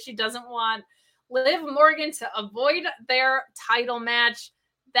because she doesn't want Liv Morgan to avoid their title match.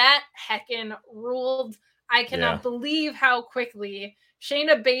 That heckin' ruled. I cannot believe how quickly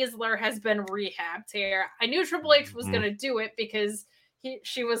Shayna Baszler has been rehabbed here. I knew Triple H was going to do it because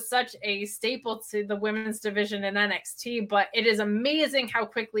she was such a staple to the women's division in NXT, but it is amazing how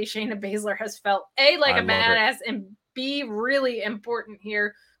quickly Shayna Baszler has felt A, like a badass, and B, really important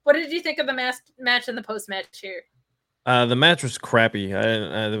here. What did you think of the match and the post-match here? The match was crappy.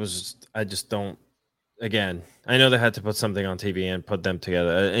 I just don't. Again, I know they had to put something on TV and put them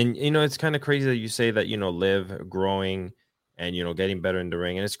together. And, it's kind of crazy that you say that, Liv growing and, getting better in the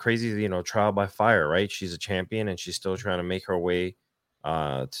ring. And it's crazy, trial by fire, right? She's a champion and she's still trying to make her way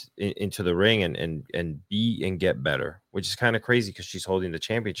into the ring and be and get better, which is kind of crazy because she's holding the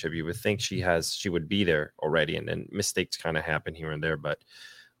championship. You would think she would be there already, and then mistakes kind of happen here and there, but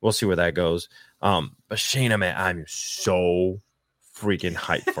we'll see where that goes. But Shayna, man, I'm so freaking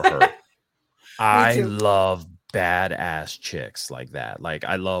hyped for her. I love badass chicks like that. Like,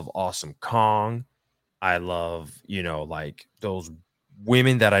 I love Awesome Kong. I love, like those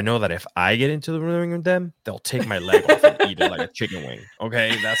women that I know that if I get into the ring with them, they'll take my leg off and eat it like a chicken wing.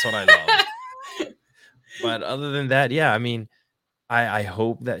 Okay, that's what I love. But other than that, yeah, I mean, I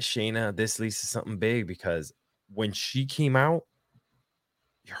hope that Shayna, this leads to something big, because when she came out,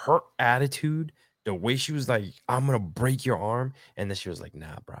 her attitude, the way she was like, I'm gonna break your arm, and then she was like,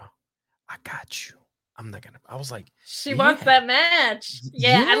 nah, bro, I got you. I'm not gonna. I was like, she wants that match.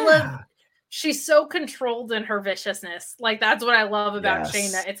 Yeah, I love. She's so controlled in her viciousness. Like, that's what I love about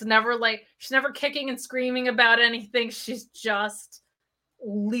Shayna. It's never like she's never kicking and screaming about anything. She's just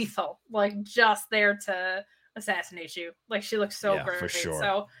lethal, like just there to assassinate you. Like, she looks so great. For sure.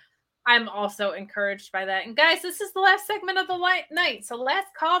 So I'm also encouraged by that. And guys, this is the last segment of the night. So last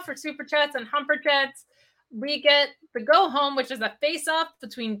call for super chats and humper chats. We get the go home, which is a face off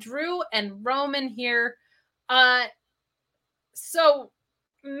between Drew and Roman here. So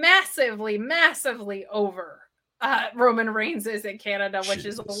massively over Roman Reigns is in Canada, which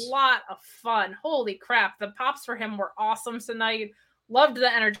is a lot of fun. Holy crap. The pops for him were awesome tonight. Loved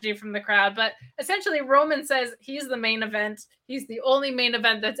the energy from the crowd. But essentially, Roman says he's the main event. He's the only main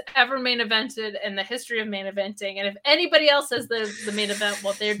event that's ever main evented in the history of main eventing. And if anybody else says the main event,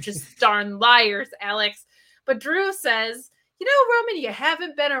 well, they're just darn liars, Alex. But Drew says, Roman, you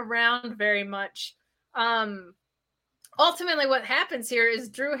haven't been around very much. Ultimately, what happens here is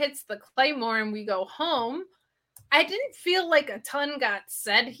Drew hits the Claymore and we go home. I didn't feel like a ton got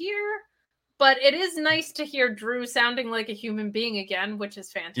said here, but it is nice to hear Drew sounding like a human being again, which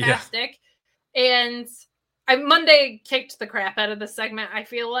is fantastic. Yeah. And Monday kicked the crap out of this segment, I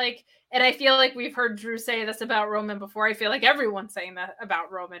feel like. And I feel like we've heard Drew say this about Roman before. I feel like everyone's saying that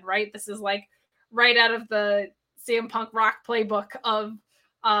about Roman, right? This is like right out of the CM Punk Rock playbook of,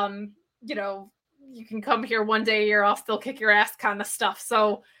 you can come here one day a year, I'll still kick your ass kind of stuff.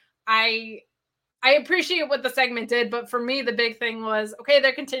 So I appreciate what the segment did, but for me, the big thing was, okay,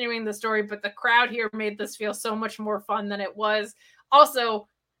 they're continuing the story, but the crowd here made this feel so much more fun than it was. Also,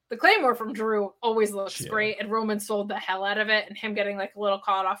 the Claymore from Drew always looks great, and Roman sold the hell out of it, and him getting like a little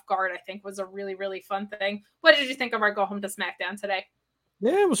caught off guard, I think, was a really, really fun thing. What did you think of our go home to SmackDown today?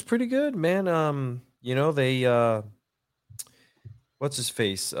 Yeah, it was pretty good, man. They what's his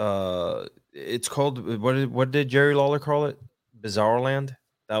face? It's called, what did Jerry Lawler call it? Bizarreland.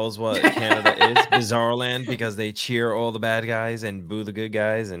 That was what Canada is, Bizarreland, because they cheer all the bad guys and boo the good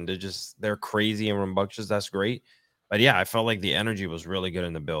guys, and they're crazy and rambunctious. That's great. But yeah, I felt like the energy was really good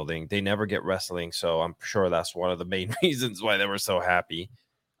in the building. They never get wrestling, so I'm sure that's one of the main reasons why they were so happy.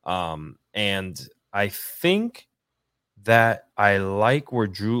 And I think that I like where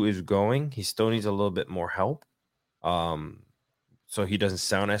Drew is going. He still needs a little bit more help, so he doesn't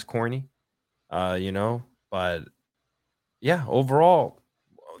sound as corny, But yeah, overall,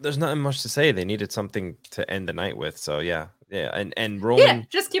 there's nothing much to say. They needed something to end the night with. So yeah. And Roman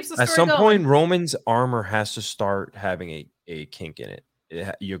just keeps the story at some going. point, Roman's armor has to start having a kink in it.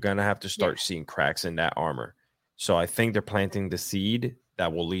 You're gonna have to start seeing cracks in that armor. So I think they're planting the seed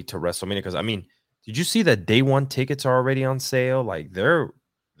that will lead to WrestleMania. Because I mean, did you see that day one tickets are already on sale? Like they're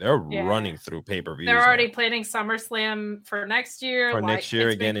running through pay-per-views. They're already planning SummerSlam for next year. For next year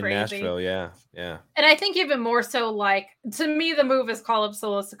again in Nashville, yeah. And I think even more so, like, to me, the move is call up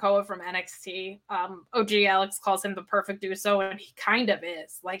Solo Sikoa from NXT. OG Alex calls him the perfect Uso, and he kind of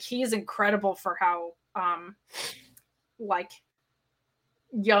is. Like, he's incredible for how like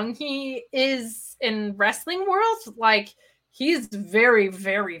young he is in wrestling world. Like he's very,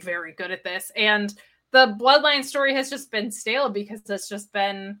 very, very good at this. And the Bloodline story has just been stale because it's just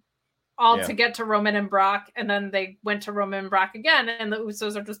been all to get to Roman and Brock. And then they went to Roman and Brock again. And the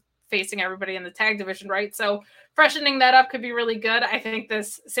Usos are just facing everybody in the tag division, right? So freshening that up could be really good. I think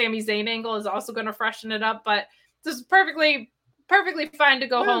this Sami Zayn angle is also going to freshen it up, but this is perfectly fine to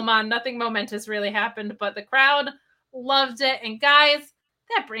go home on. Nothing momentous really happened, but the crowd loved it. And guys,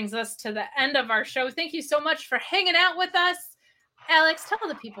 that brings us to the end of our show. Thank you so much for hanging out with us. Alex, tell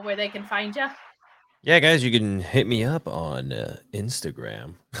the people where they can find you. Yeah, guys, you can hit me up on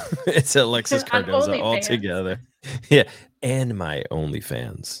Instagram. It's Alexis Cardoza all together. Yeah, and my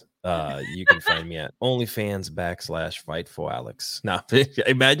OnlyFans. You can find me at OnlyFans/Fightful_Alex. Now,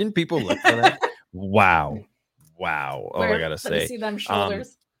 imagine people look for that. Wow. Oh, I gotta say, let me see them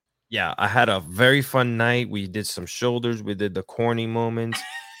shoulders. Yeah, I had a very fun night. We did some shoulders. We did the corny moments.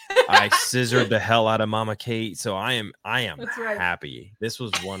 I scissored the hell out of Mama Kate, so I am happy. This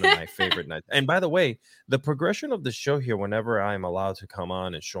was one of my favorite nights. And by the way, the progression of the show here, whenever I'm allowed to come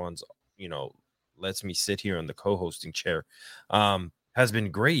on and Sean's, lets me sit here in the co-hosting chair, has been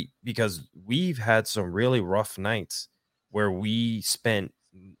great because we've had some really rough nights where we spent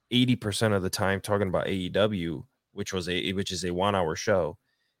 80% of the time talking about AEW, which is a 1-hour show,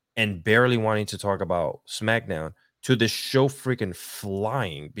 and barely wanting to talk about SmackDown, to the show freaking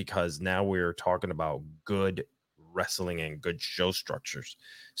flying because now we're talking about good wrestling and good show structures.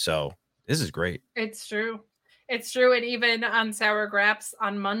 So this is great. It's true. And even on Sour Graps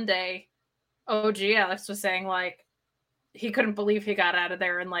on Monday, OG Alex was saying like he couldn't believe he got out of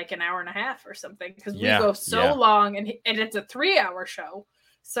there in like an hour and a half or something because we go so long and it's a 3-hour show.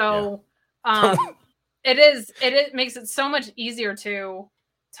 So it makes it so much easier to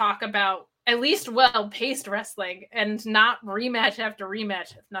talk about at least well-paced wrestling and not rematch after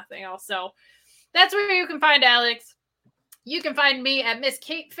rematch, if nothing else. So that's where you can find Alex. You can find me at Miss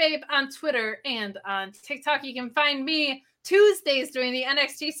Kate Fabe on Twitter and on TikTok. You can find me Tuesdays doing the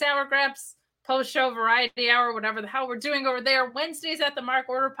NXT Sour Graps post-show variety hour, whatever the hell we're doing over there. Wednesdays at the Mark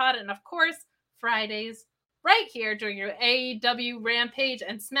Order Pod, and of course, Fridays right here during your AEW Rampage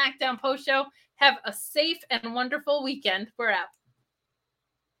and SmackDown post-show. Have a safe and wonderful weekend. We're out.